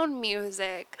clown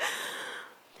music.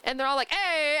 And they're all like,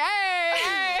 hey, hey,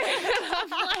 hey.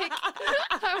 And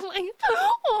I'm like,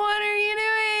 what are you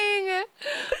doing?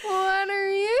 What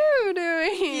are you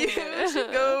doing? You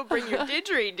should go bring your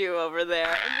didgeridoo over there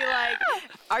and be like,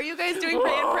 are you guys doing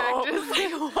band practice?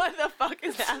 Like, what the fuck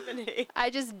is happening? I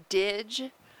just didge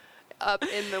up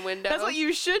in the window. That's what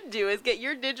you should do, is get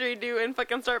your didgeridoo and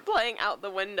fucking start playing out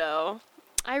the window.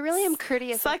 I really am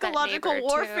courteous with that Psychological neighbor,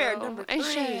 warfare, too. number I 3.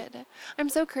 should. I'm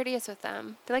so courteous with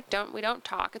them. They're like, we don't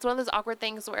talk. It's one of those awkward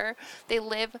things where they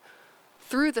live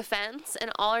through the fence, and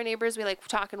all our neighbors, we like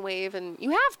talk and wave, and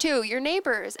you have to, you're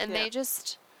neighbors, and they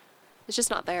just, it's just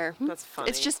not there. That's funny.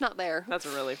 It's just not there. That's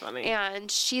really funny. And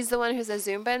she's the one who's a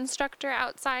Zumba instructor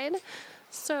outside.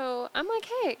 So I'm like,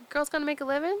 hey, girl's gonna make a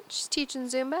living. She's teaching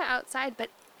Zumba outside, but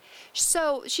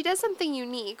so she does something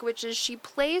unique, which is she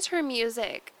plays her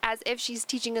music as if she's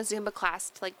teaching a Zumba class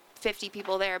to like 50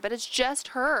 people there, but it's just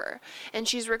her, and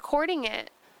she's recording it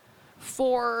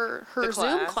for her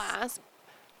Zoom class.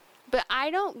 But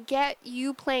I don't get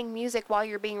you playing music while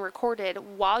you're being recorded,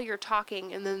 while you're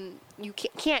talking, and then you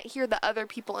can't hear the other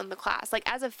people in the class. Like,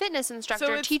 as a fitness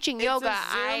instructor teaching yoga,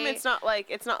 it's not like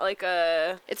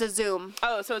a. It's a Zoom.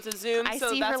 Oh, so it's a Zoom. I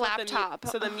so see that's her what laptop.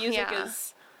 So the music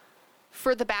is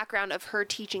for the background of her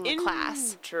teaching the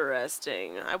class.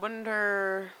 Interesting. I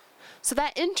wonder. So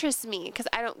that interests me because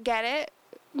I don't get it,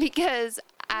 because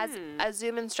as a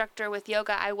Zoom instructor with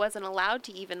yoga, I wasn't allowed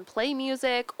to even play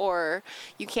music, or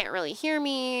you can't really hear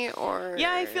me, or...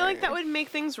 Yeah, I feel like that would make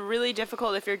things really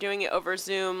difficult if you're doing it over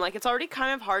Zoom. Like, it's already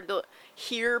kind of hard to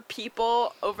hear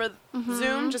people over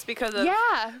Zoom just because of,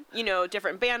 you know,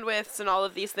 different bandwidths and all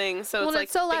of these things. So it's like...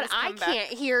 so loud, I can't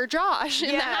hear Josh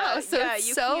in the house, so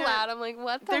it's so loud. I'm like,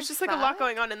 what the There's just, like, a lot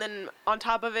going on, and then on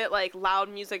top of it, like, loud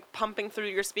music pumping through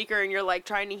your speaker, and you're, like,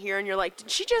 trying to hear, and you're like, did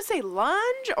she just say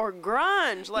lunge or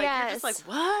grunge? Like, you're just like,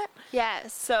 what?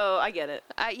 Yes. So, I get it.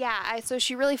 So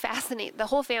she really fascinates, the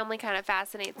whole family kind of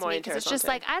fascinates me, because it's just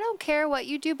like, I don't care what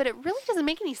you do, but it really doesn't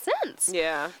make any sense.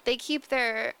 Yeah. They keep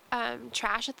their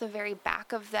trash at the very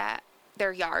back of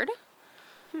their yard.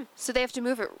 So they have to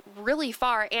move it really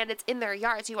far, and it's in their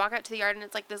yard. So you walk out to the yard, and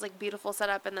it's like this like beautiful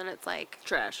setup, and then it's like...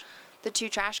 trash. The 2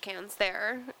 trash cans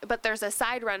there. But there's a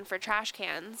side run for trash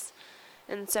cans.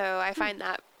 And so I find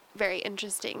that very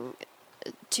interesting,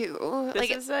 too.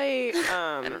 This is I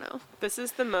don't know. This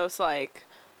is the most, like,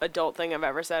 adult thing I've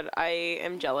ever said. I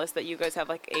am jealous that you guys have,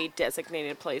 like, a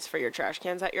designated place for your trash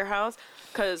cans at your house.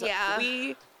 Because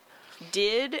we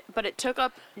did, but it took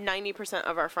up 90%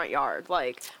 of our front yard.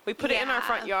 Like, we put it in our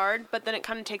front yard, but then it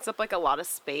kind of takes up, like, a lot of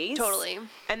space. Totally.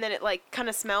 And then it, like, kind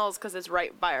of smells because it's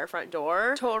right by our front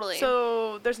door. Totally.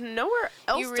 So there's nowhere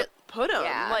else to put them,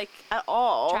 like, at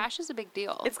all. Trash is a big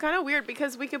deal. It's kind of weird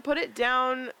because we could put it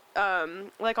down,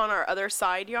 like, on our other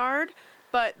side yard,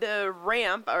 but the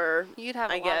ramp, or you'd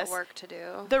have a lot of work to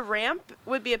do. The ramp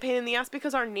would be a pain in the ass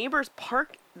because our neighbors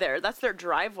park there. That's their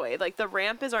driveway. Like, the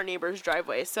ramp is our neighbor's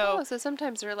driveway. So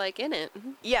sometimes they're, like, in it.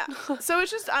 Yeah. So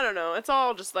it's just, I don't know. It's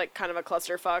all just, like, kind of a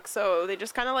clusterfuck. So they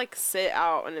just kind of, like, sit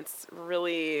out, and it's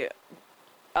really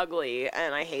ugly,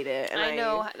 and I hate it. And I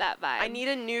know that vibe. I need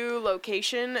a new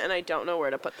location, and I don't know where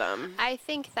to put them. I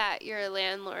think that your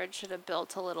landlord should have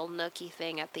built a little nookie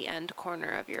thing at the end corner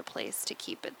of your place to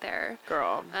keep it there.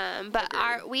 Girl.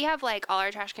 But we have, like, all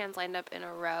our trash cans lined up in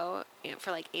a row, you know,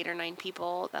 for, like, 8 or 9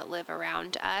 people that live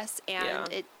around us,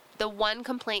 and the one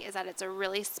complaint is that it's a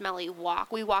really smelly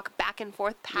walk. We walk back and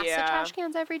forth past the trash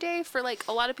cans every day for, like,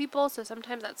 a lot of people, so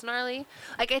sometimes that's gnarly.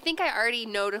 Like, I think I already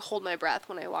know to hold my breath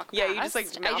when I walk past. Yeah, you just, like,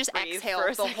 I just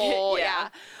exhale the whole,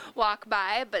 walk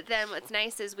by. But then what's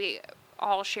nice is we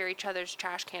all share each other's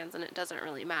trash cans, and it doesn't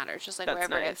really matter. It's just, like,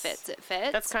 wherever it fits, it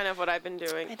fits. That's kind of what I've been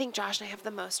doing. I think Josh and I have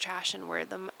the most trash, and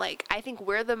I think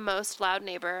we're the most loud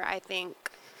neighbor. I think...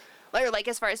 Or, like,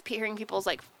 as far as hearing people's,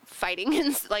 like, fighting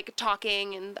and, like,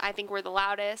 talking, and I think we're the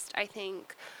loudest. I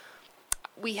think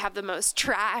we have the most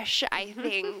trash. I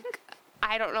think...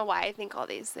 I don't know why I think all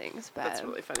these things, but... That's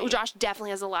really funny. Josh definitely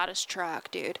has the loudest truck,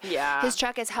 dude. Yeah. His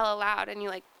truck is hella loud, and you,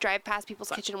 like, drive past people's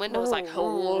kitchen windows, like,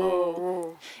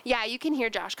 hello. Yeah, you can hear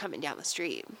Josh coming down the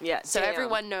street. Yeah, So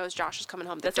everyone knows Josh is coming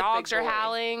home. The dogs are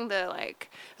howling.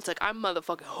 It's like, I'm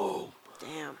motherfucking home.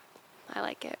 Damn. I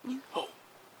like it. Oh.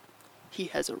 He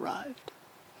has arrived.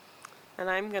 And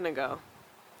I'm gonna go.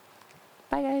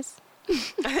 Bye, guys.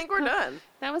 I think we're done.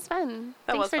 That was fun.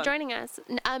 Thanks for joining us.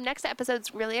 Next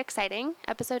episode's really exciting.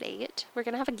 Episode 8. We're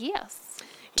going to have a guest.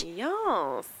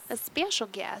 Yes. A special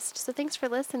guest. So thanks for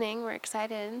listening. We're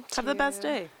excited. Have the best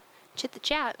day. Chit the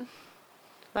chat.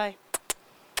 Bye.